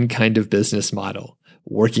 one kind of business model,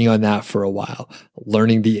 working on that for a while,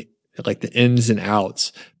 learning the ins and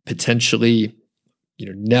outs, potentially,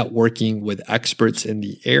 networking with experts in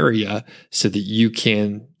the area so that you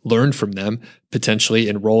can learn from them, potentially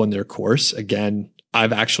enroll in their course. Again,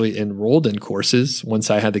 I've actually enrolled in courses once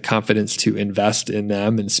I had the confidence to invest in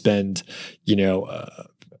them and spend,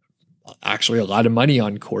 actually a lot of money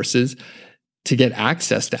on courses to get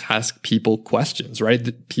access to ask people questions,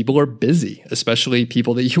 right? People are busy, especially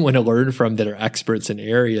people that you want to learn from that are experts in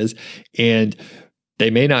areas, and they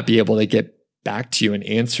may not be able to get back to you and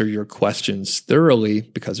answer your questions thoroughly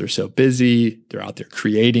because they're so busy. They're out there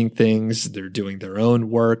creating things. They're doing their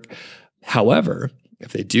own work. However,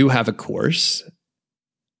 if they do have a course,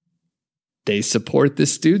 they support the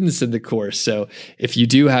students in the course. So if you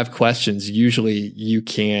do have questions, usually you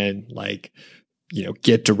can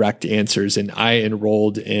get direct answers. And I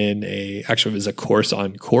enrolled in it was a course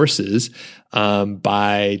on courses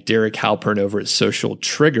by Derek Halpern over at Social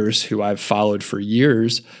Triggers, who I've followed for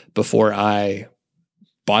years before I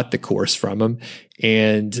bought the course from him.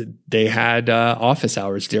 And they had office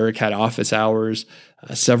hours. Derek had office hours,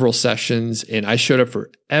 several sessions, and I showed up for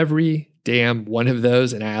every damn one of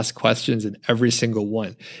those, and I asked questions in every single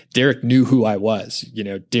one. Derek knew who I was.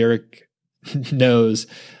 Derek knows,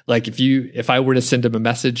 if I were to send him a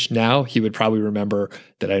message now, he would probably remember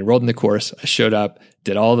that I enrolled in the course, I showed up,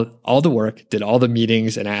 did all the work, did all the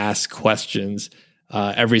meetings, and I asked questions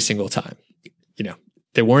every single time.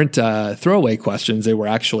 They weren't throwaway questions. They were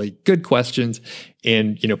actually good questions.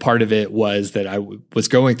 And, part of it was that I was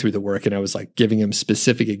going through the work and I was giving him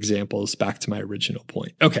specific examples back to my original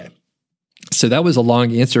point. Okay. So that was a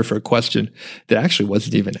long answer for a question that actually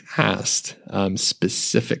wasn't even asked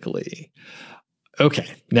specifically. Okay,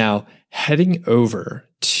 now heading over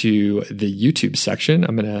to the YouTube section,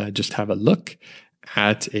 I'm going to just have a look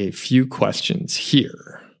at a few questions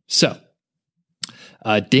here. So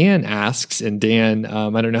Dan asks, and Dan,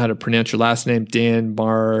 I don't know how to pronounce your last name, Dan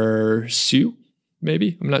Marsu,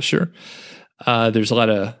 maybe? I'm not sure. There's a lot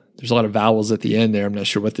of vowels at the end there. I'm not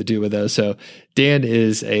sure what to do with those. So Dan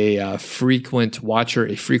is a frequent watcher,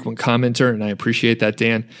 a frequent commenter, and I appreciate that,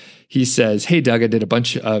 Dan. He says, "Hey, Doug, I did a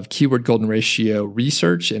bunch of keyword golden ratio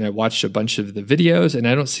research and I watched a bunch of the videos, and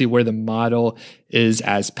I don't see where the model is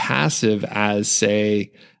as passive as,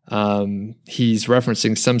 say, he's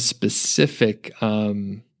referencing some specific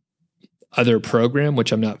other program,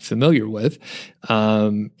 which I'm not familiar with.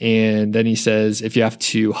 And then he says, if you have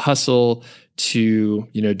to hustle to,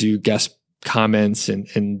 do guest comments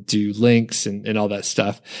and do links and all that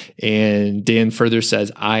stuff. And Dan further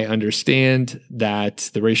says, I understand that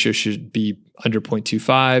the ratio should be under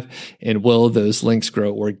 0.25, and will those links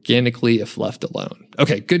grow organically if left alone?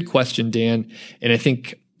 Okay, good question, Dan. And I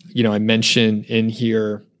think I mentioned in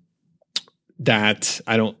here that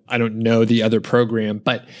I don't know the other program,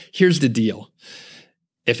 but here's the deal.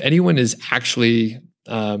 If anyone is actually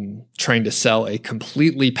trying to sell a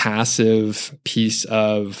completely passive piece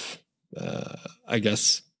of,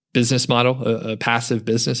 business model, a passive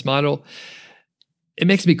business model, it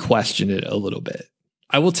makes me question it a little bit.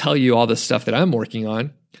 I will tell you all the stuff that I'm working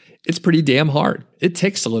on. It's pretty damn hard. It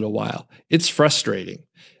takes a little while. It's frustrating.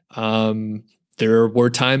 There were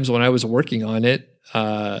times when I was working on it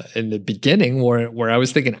in the beginning where I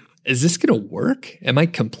was thinking, is this going to work? Am I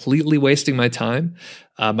completely wasting my time?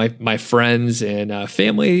 My friends and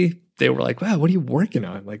family, they were like, wow, what are you working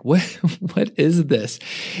on? Like, what is this?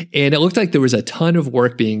 And it looked like there was a ton of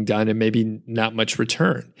work being done and maybe not much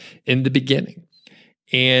return in the beginning.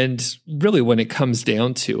 And really, when it comes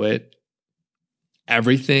down to it,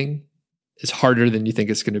 everything is harder than you think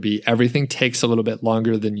it's going to be. Everything takes a little bit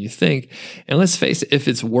longer than you think. And let's face it, if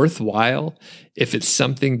it's worthwhile, if it's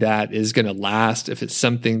something that is going to last, if it's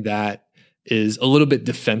something that is a little bit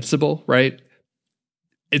defensible, right?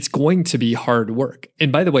 It's going to be hard work.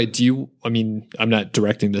 And by the way, I'm not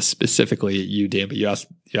directing this specifically at you, Dan, but you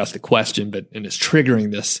asked the question, and it's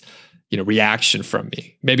triggering this, reaction from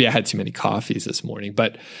me. Maybe I had too many coffees this morning,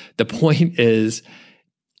 but the point is,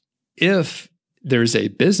 if there's a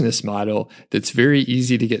business model that's very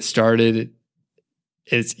easy to get started,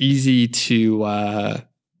 it's easy to,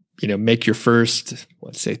 make your first,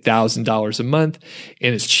 let's say $1,000 a month,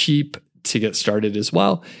 and it's cheap to get started as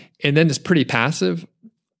well. And then it's pretty passive.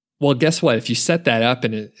 Well, guess what? If you set that up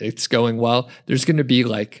and it's going well, there's going to be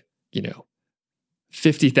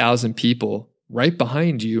 50,000 people right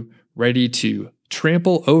behind you ready to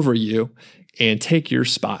trample over you and take your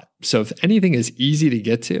spot. So if anything is easy to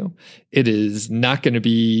get to, it is not going to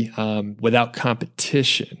be without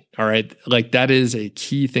competition. All right. That is a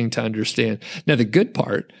key thing to understand. Now, the good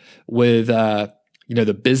part with,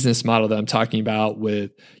 the business model that I'm talking about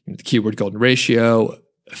with the Keyword Golden Ratio,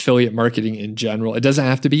 affiliate marketing in general, it doesn't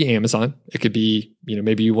have to be Amazon. It could be,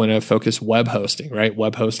 maybe you want to focus web hosting, right?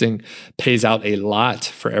 Web hosting pays out a lot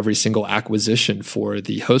for every single acquisition for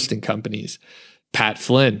the hosting companies. Pat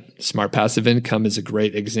Flynn, Smart Passive Income, is a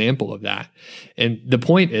great example of that. And the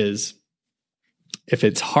point is, if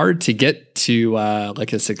it's hard to get to a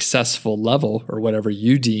successful level, or whatever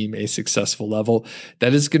you deem a successful level,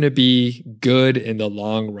 that is going to be good in the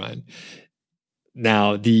long run.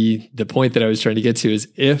 Now, the point that I was trying to get to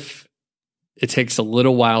is, if it takes a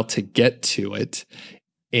little while to get to it,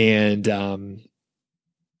 and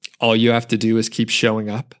all you have to do is keep showing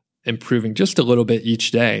up, improving just a little bit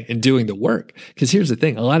each day and doing the work. Because here's the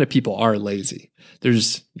thing, a lot of people are lazy.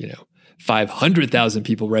 There's, 500,000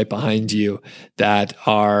 people right behind you that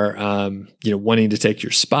are, wanting to take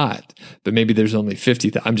your spot, but maybe there's only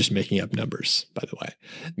 50,000. I'm just making up numbers, by the way.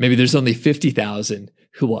 Maybe there's only 50,000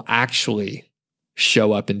 who will actually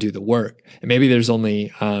show up and do the work. And maybe there's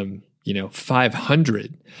only,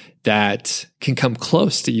 500 that can come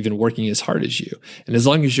close to even working as hard as you. And as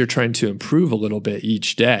long as you're trying to improve a little bit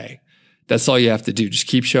each day, that's all you have to do. Just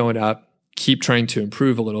keep showing up, keep trying to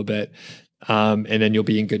improve a little bit, and then you'll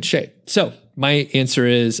be in good shape. So my answer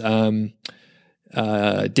is, Dan,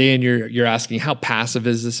 you're asking, how passive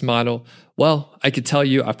is this model? Well, I could tell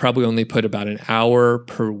you I've probably only put about an hour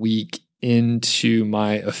per week into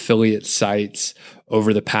my affiliate sites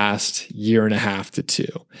over the past year and a half to 2.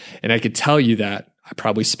 And I could tell you that I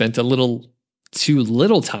probably spent a little too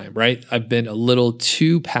little time, right? I've been a little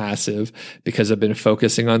too passive because I've been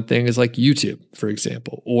focusing on things like YouTube, for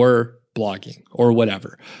example, or blogging or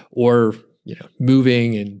whatever, or,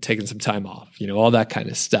 moving and taking some time off, all that kind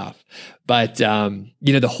of stuff. But,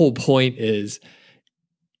 the whole point is,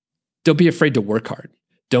 don't be afraid to work hard.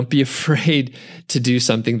 Don't be afraid to do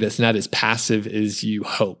something that's not as passive as you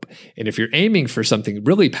hope. And if you're aiming for something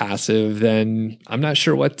really passive, then I'm not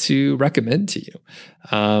sure what to recommend to you.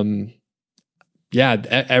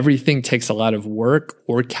 Everything takes a lot of work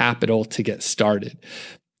or capital to get started.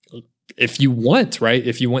 If you want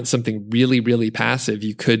something really, really passive,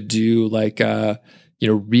 you could do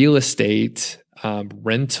real estate,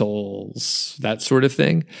 rentals, that sort of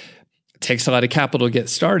thing. It takes a lot of capital to get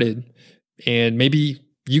started, and maybe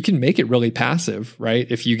you can make it really passive, right?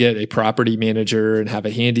 If you get a property manager and have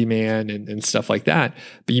a handyman and stuff like that,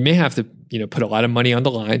 but you may have to, put a lot of money on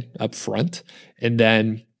the line up front. And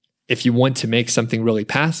then if you want to make something really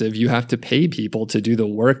passive, you have to pay people to do the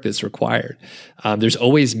work that's required. There's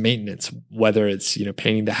always maintenance, whether it's,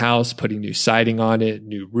 painting the house, putting new siding on it,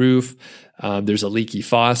 new roof. There's a leaky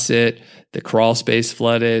faucet, the crawl space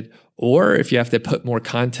flooded, or if you have to put more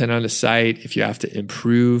content on a site, if you have to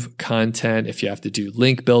improve content, if you have to do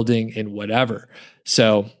link building and whatever.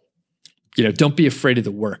 So don't be afraid of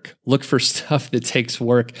the work. Look for stuff that takes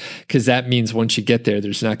work, because that means once you get there,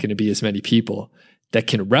 there's not going to be as many people that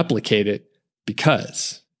can replicate it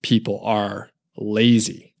because people are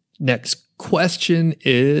lazy. Next question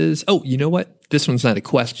is, you know what? This one's not a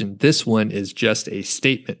question. This one is just a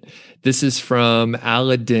statement. This is from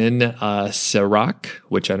Aladdin Sirach,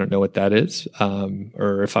 which I don't know what that is,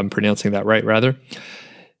 or if I'm pronouncing that right, rather.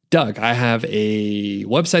 Doug, I have a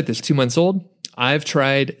website that's 2 months old. I've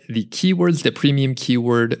tried the keywords that Premium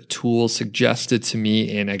Keyword Tool suggested to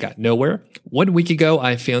me, and I got nowhere. 1 week ago,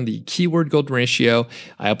 I found the keyword golden ratio.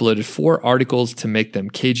 I uploaded 4 articles to make them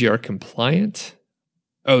KGR compliant.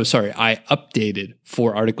 I updated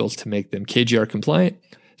 4 articles to make them KGR compliant.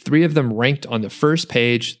 3 of them ranked on the first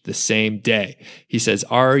page the same day. He says,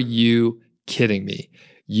 "Are you kidding me?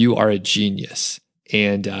 You are a genius."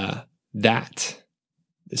 And that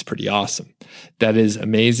is pretty awesome. That is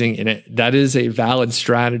amazing. And that is a valid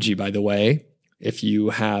strategy, by the way, if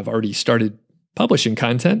you have already started publishing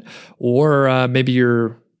content, or maybe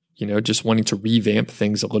you're, just wanting to revamp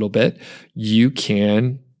things a little bit. You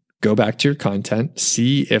can go back to your content,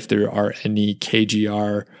 see if there are any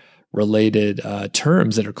KGR related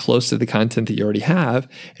terms that are close to the content that you already have,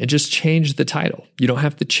 and just change the title. You don't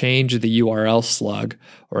have to change the URL slug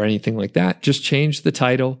or anything like that. Just change the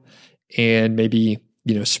title and maybe,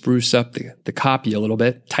 spruce up the copy a little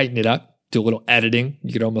bit, tighten it up, do a little editing.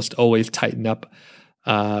 You could almost always tighten up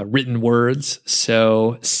written words.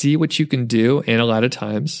 So see what you can do. And a lot of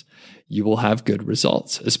times you will have good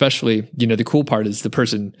results, especially, the cool part is the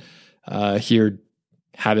person here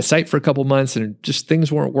had a site for a couple months and just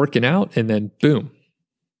things weren't working out. And then boom,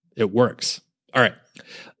 it works. All right.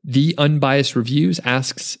 The Unbiased Reviews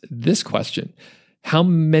asks this question: how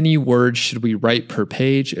many words should we write per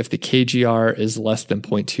page if the KGR is less than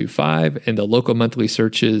 0.25 and the local monthly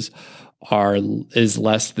searches is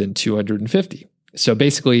less than 250? So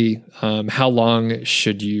basically, how long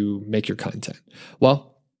should you make your content? Well,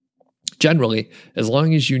 generally, as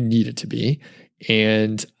long as you need it to be.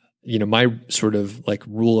 And, my sort of like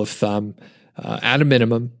rule of thumb, at a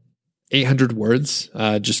minimum, 800 words,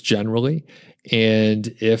 just generally.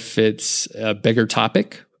 And if it's a bigger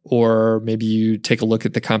topic, or maybe you take a look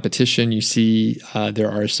at the competition, you see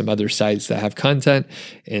there are some other sites that have content,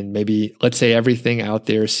 and maybe, let's say everything out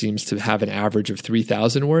there seems to have an average of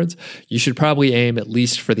 3,000 words, you should probably aim at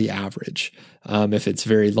least for the average if it's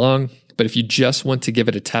very long. But if you just want to give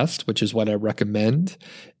it a test, which is what I recommend,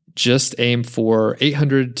 just aim for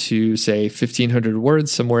 800 to say 1,500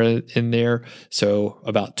 words, somewhere in there. So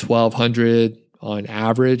about 1,200 on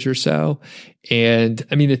average or so. And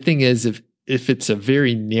I mean, the thing is, if it's a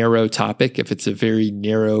very narrow topic, if it's a very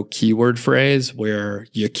narrow keyword phrase where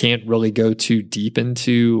you can't really go too deep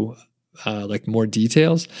into like more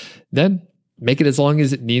details, then make it as long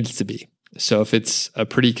as it needs to be. So if it's a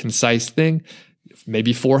pretty concise thing,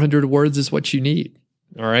 maybe 400 words is what you need.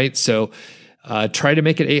 All right. So try to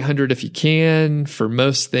make it 800 if you can. For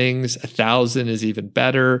most things, 1,000 is even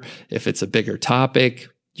better. If it's a bigger topic,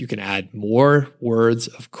 you can add more words,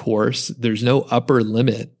 of course. There's no upper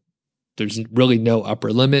limit. There's really no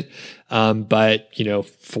upper limit. But,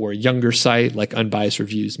 for a younger site like Unbiased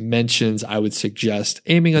Reviews mentions, I would suggest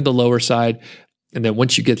aiming on the lower side. And then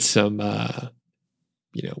once you get some,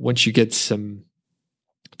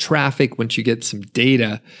 traffic, once you get some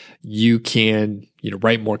data, you can,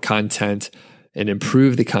 write more content and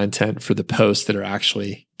improve the content for the posts that are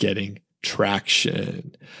actually getting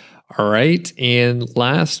traction. All right. And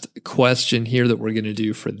last question here that we're going to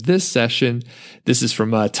do for this session. This is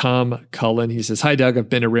from Tom Cullen. He says, "Hi, Doug. I've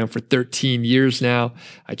been around for 13 years now.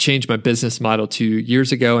 I changed my business model 2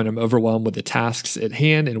 years ago, and I'm overwhelmed with the tasks at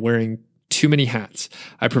hand and wearing too many hats.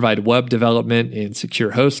 I provide web development and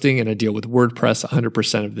secure hosting, and I deal with WordPress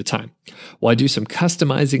 100% of the time. While I do some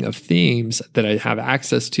customizing of themes that I have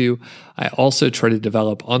access to, I also try to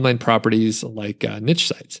develop online properties like niche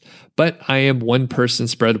sites. But I am one person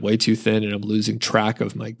spread way too thin, and I'm losing track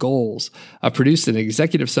of my goals. I've produced an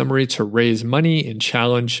executive summary to raise money and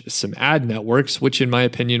challenge some ad networks, which in my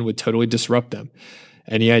opinion would totally disrupt them.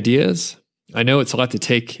 Any ideas? I know it's a lot to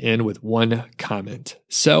take in with one comment."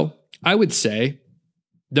 So I would say,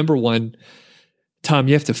 number one, Tom,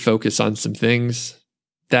 you have to focus on some things.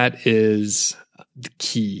 That is the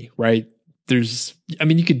key, right?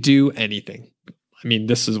 You could do anything.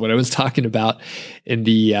 This is what I was talking about in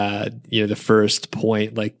the, the first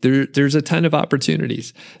point. Like there's a ton of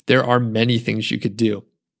opportunities. There are many things you could do.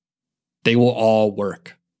 They will all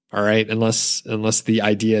work. All right. Unless the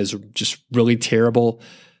idea is just really terrible.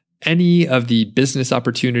 Any of the business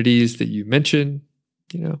opportunities that you mentioned,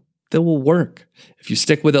 they will work. If you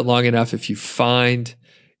stick with it long enough, if you find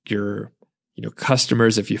your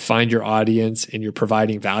customers, if you find your audience and you're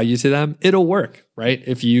providing value to them, it'll work, right?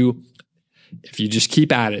 If you just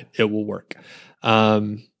keep at it, it will work.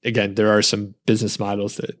 Again, there are some business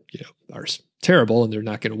models that are terrible and they're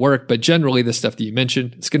not going to work, but generally the stuff that you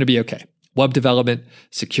mentioned, it's going to be okay. Web development,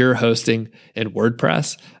 secure hosting, and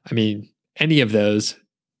WordPress. I mean, any of those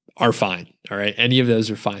are fine. All right. Any of those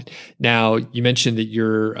are fine. Now, you mentioned that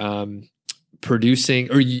you're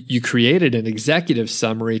producing, or you created an executive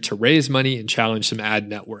summary to raise money and challenge some ad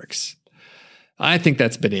networks. I think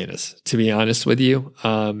that's bananas, to be honest with you.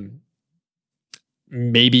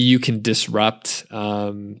 Maybe you can disrupt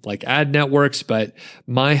like ad networks, but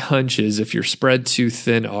my hunch is if you're spread too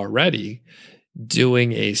thin already,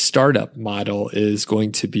 doing a startup model is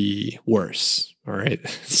going to be worse. All right.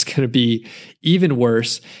 It's going to be even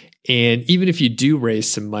worse. And even if you do raise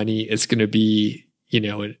some money, it's going to be,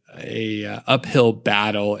 a uphill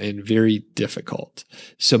battle and very difficult.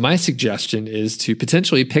 So my suggestion is to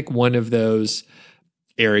potentially pick one of those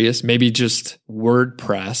areas, maybe just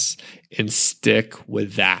WordPress, and stick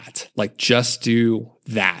with that. Like just do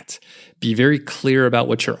that. Be very clear about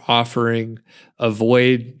what you're offering.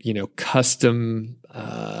 Avoid, custom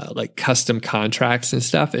contracts and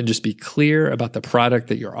stuff, and just be clear about the product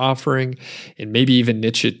that you're offering, and maybe even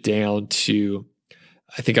niche it down to,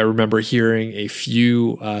 I think I remember hearing a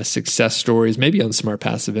few success stories, maybe on Smart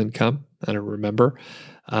Passive Income. I don't remember.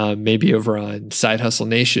 Maybe over on Side Hustle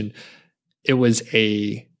Nation. It was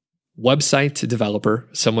a website developer,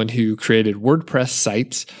 someone who created WordPress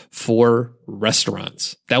sites for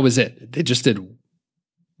restaurants. That was it. They just did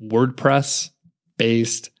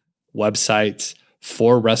WordPress-based websites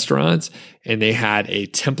for restaurants, and they had a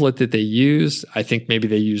template that they used. I think maybe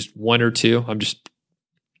they used one or two. I'm just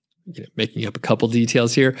making up a couple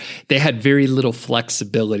details here. They had very little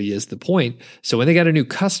flexibility is the point. So when they got a new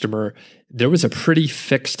customer, there was a pretty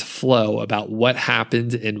fixed flow about what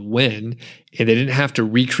happened and when, and they didn't have to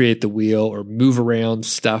recreate the wheel or move around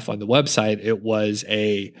stuff on the website. It was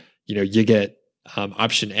you get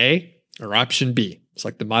option A or option B. It's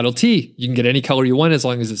like the Model T. You can get any color you want as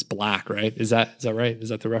long as it's black, right? Is that right? Is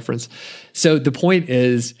that the reference? So the point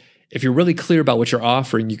is, if you're really clear about what you're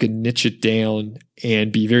offering, you can niche it down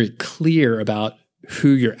and be very clear about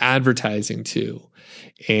who you're advertising to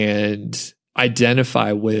and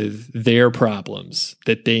identify with their problems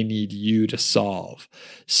that they need you to solve.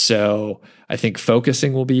 So I think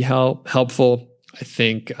focusing will be helpful. I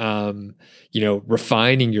think,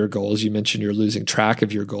 refining your goals. You mentioned you're losing track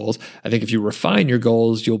of your goals. I think if you refine your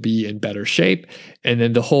goals, you'll be in better shape. And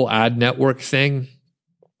then the whole ad network thing,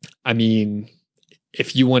 I mean,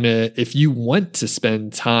 if you want to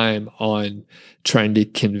spend time on trying to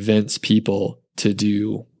convince people to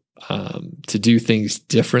do things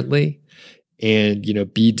differently and,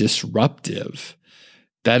 be disruptive,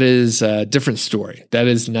 that is a different story. That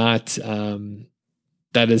is not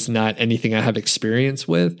anything I have experience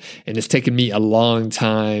with. And it's taken me a long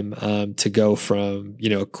time to go from,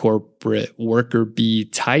 a corporate worker bee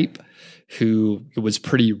type who was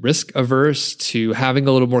pretty risk averse to having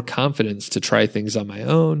a little more confidence to try things on my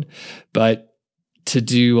own. But to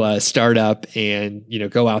do a startup and,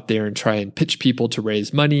 go out there and try and pitch people to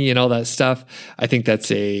raise money and all that stuff, I think that's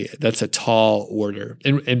a tall order.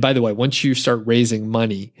 And by the way, once you start raising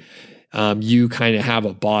money, you kind of have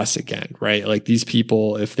a boss again, right? Like these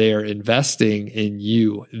people, if they are investing in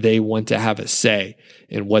you, they want to have a say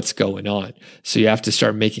in what's going on. So you have to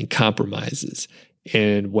start making compromises.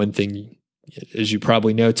 And one thing, as you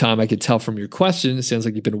probably know, Tom, I could tell from your question, it sounds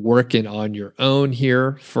like you've been working on your own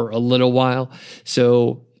here for a little while.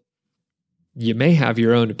 So you may have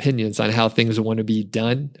your own opinions on how things want to be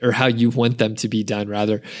done, or how you want them to be done,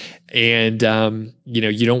 rather. And,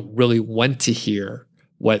 you don't really want to hear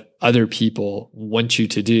what other people want you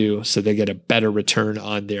to do so they get a better return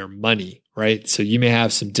on their money, right? So you may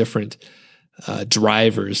have some different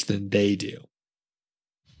drivers than they do.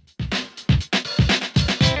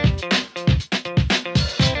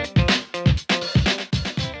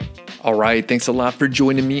 All right. Thanks a lot for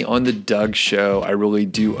joining me on The Doug Show. I really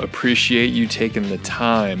do appreciate you taking the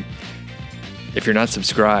time. If you're not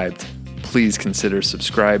subscribed, please consider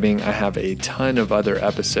subscribing. I have a ton of other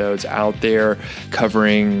episodes out there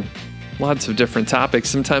covering lots of different topics.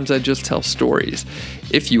 Sometimes I just tell stories.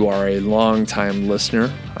 If you are a longtime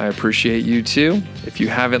listener, I appreciate you too. If you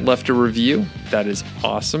haven't left a review, that is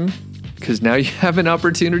awesome, because now you have an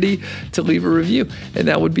opportunity to leave a review, and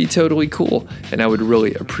that would be totally cool, and I would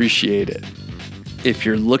really appreciate it. If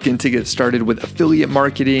you're looking to get started with affiliate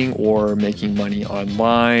marketing or making money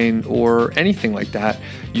online or anything like that,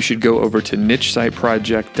 you should go over to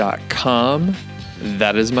nichesiteproject.com.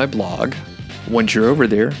 That is my blog. Once you're over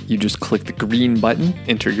there, you just click the green button,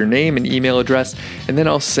 enter your name and email address, and then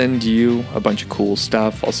I'll send you a bunch of cool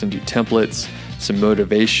stuff. I'll send you templates, some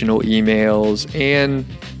motivational emails, and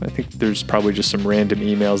I think there's probably just some random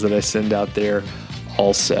emails that I send out there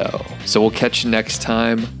also. So we'll catch you next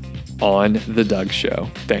time on The Doug Show.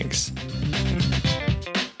 Thanks.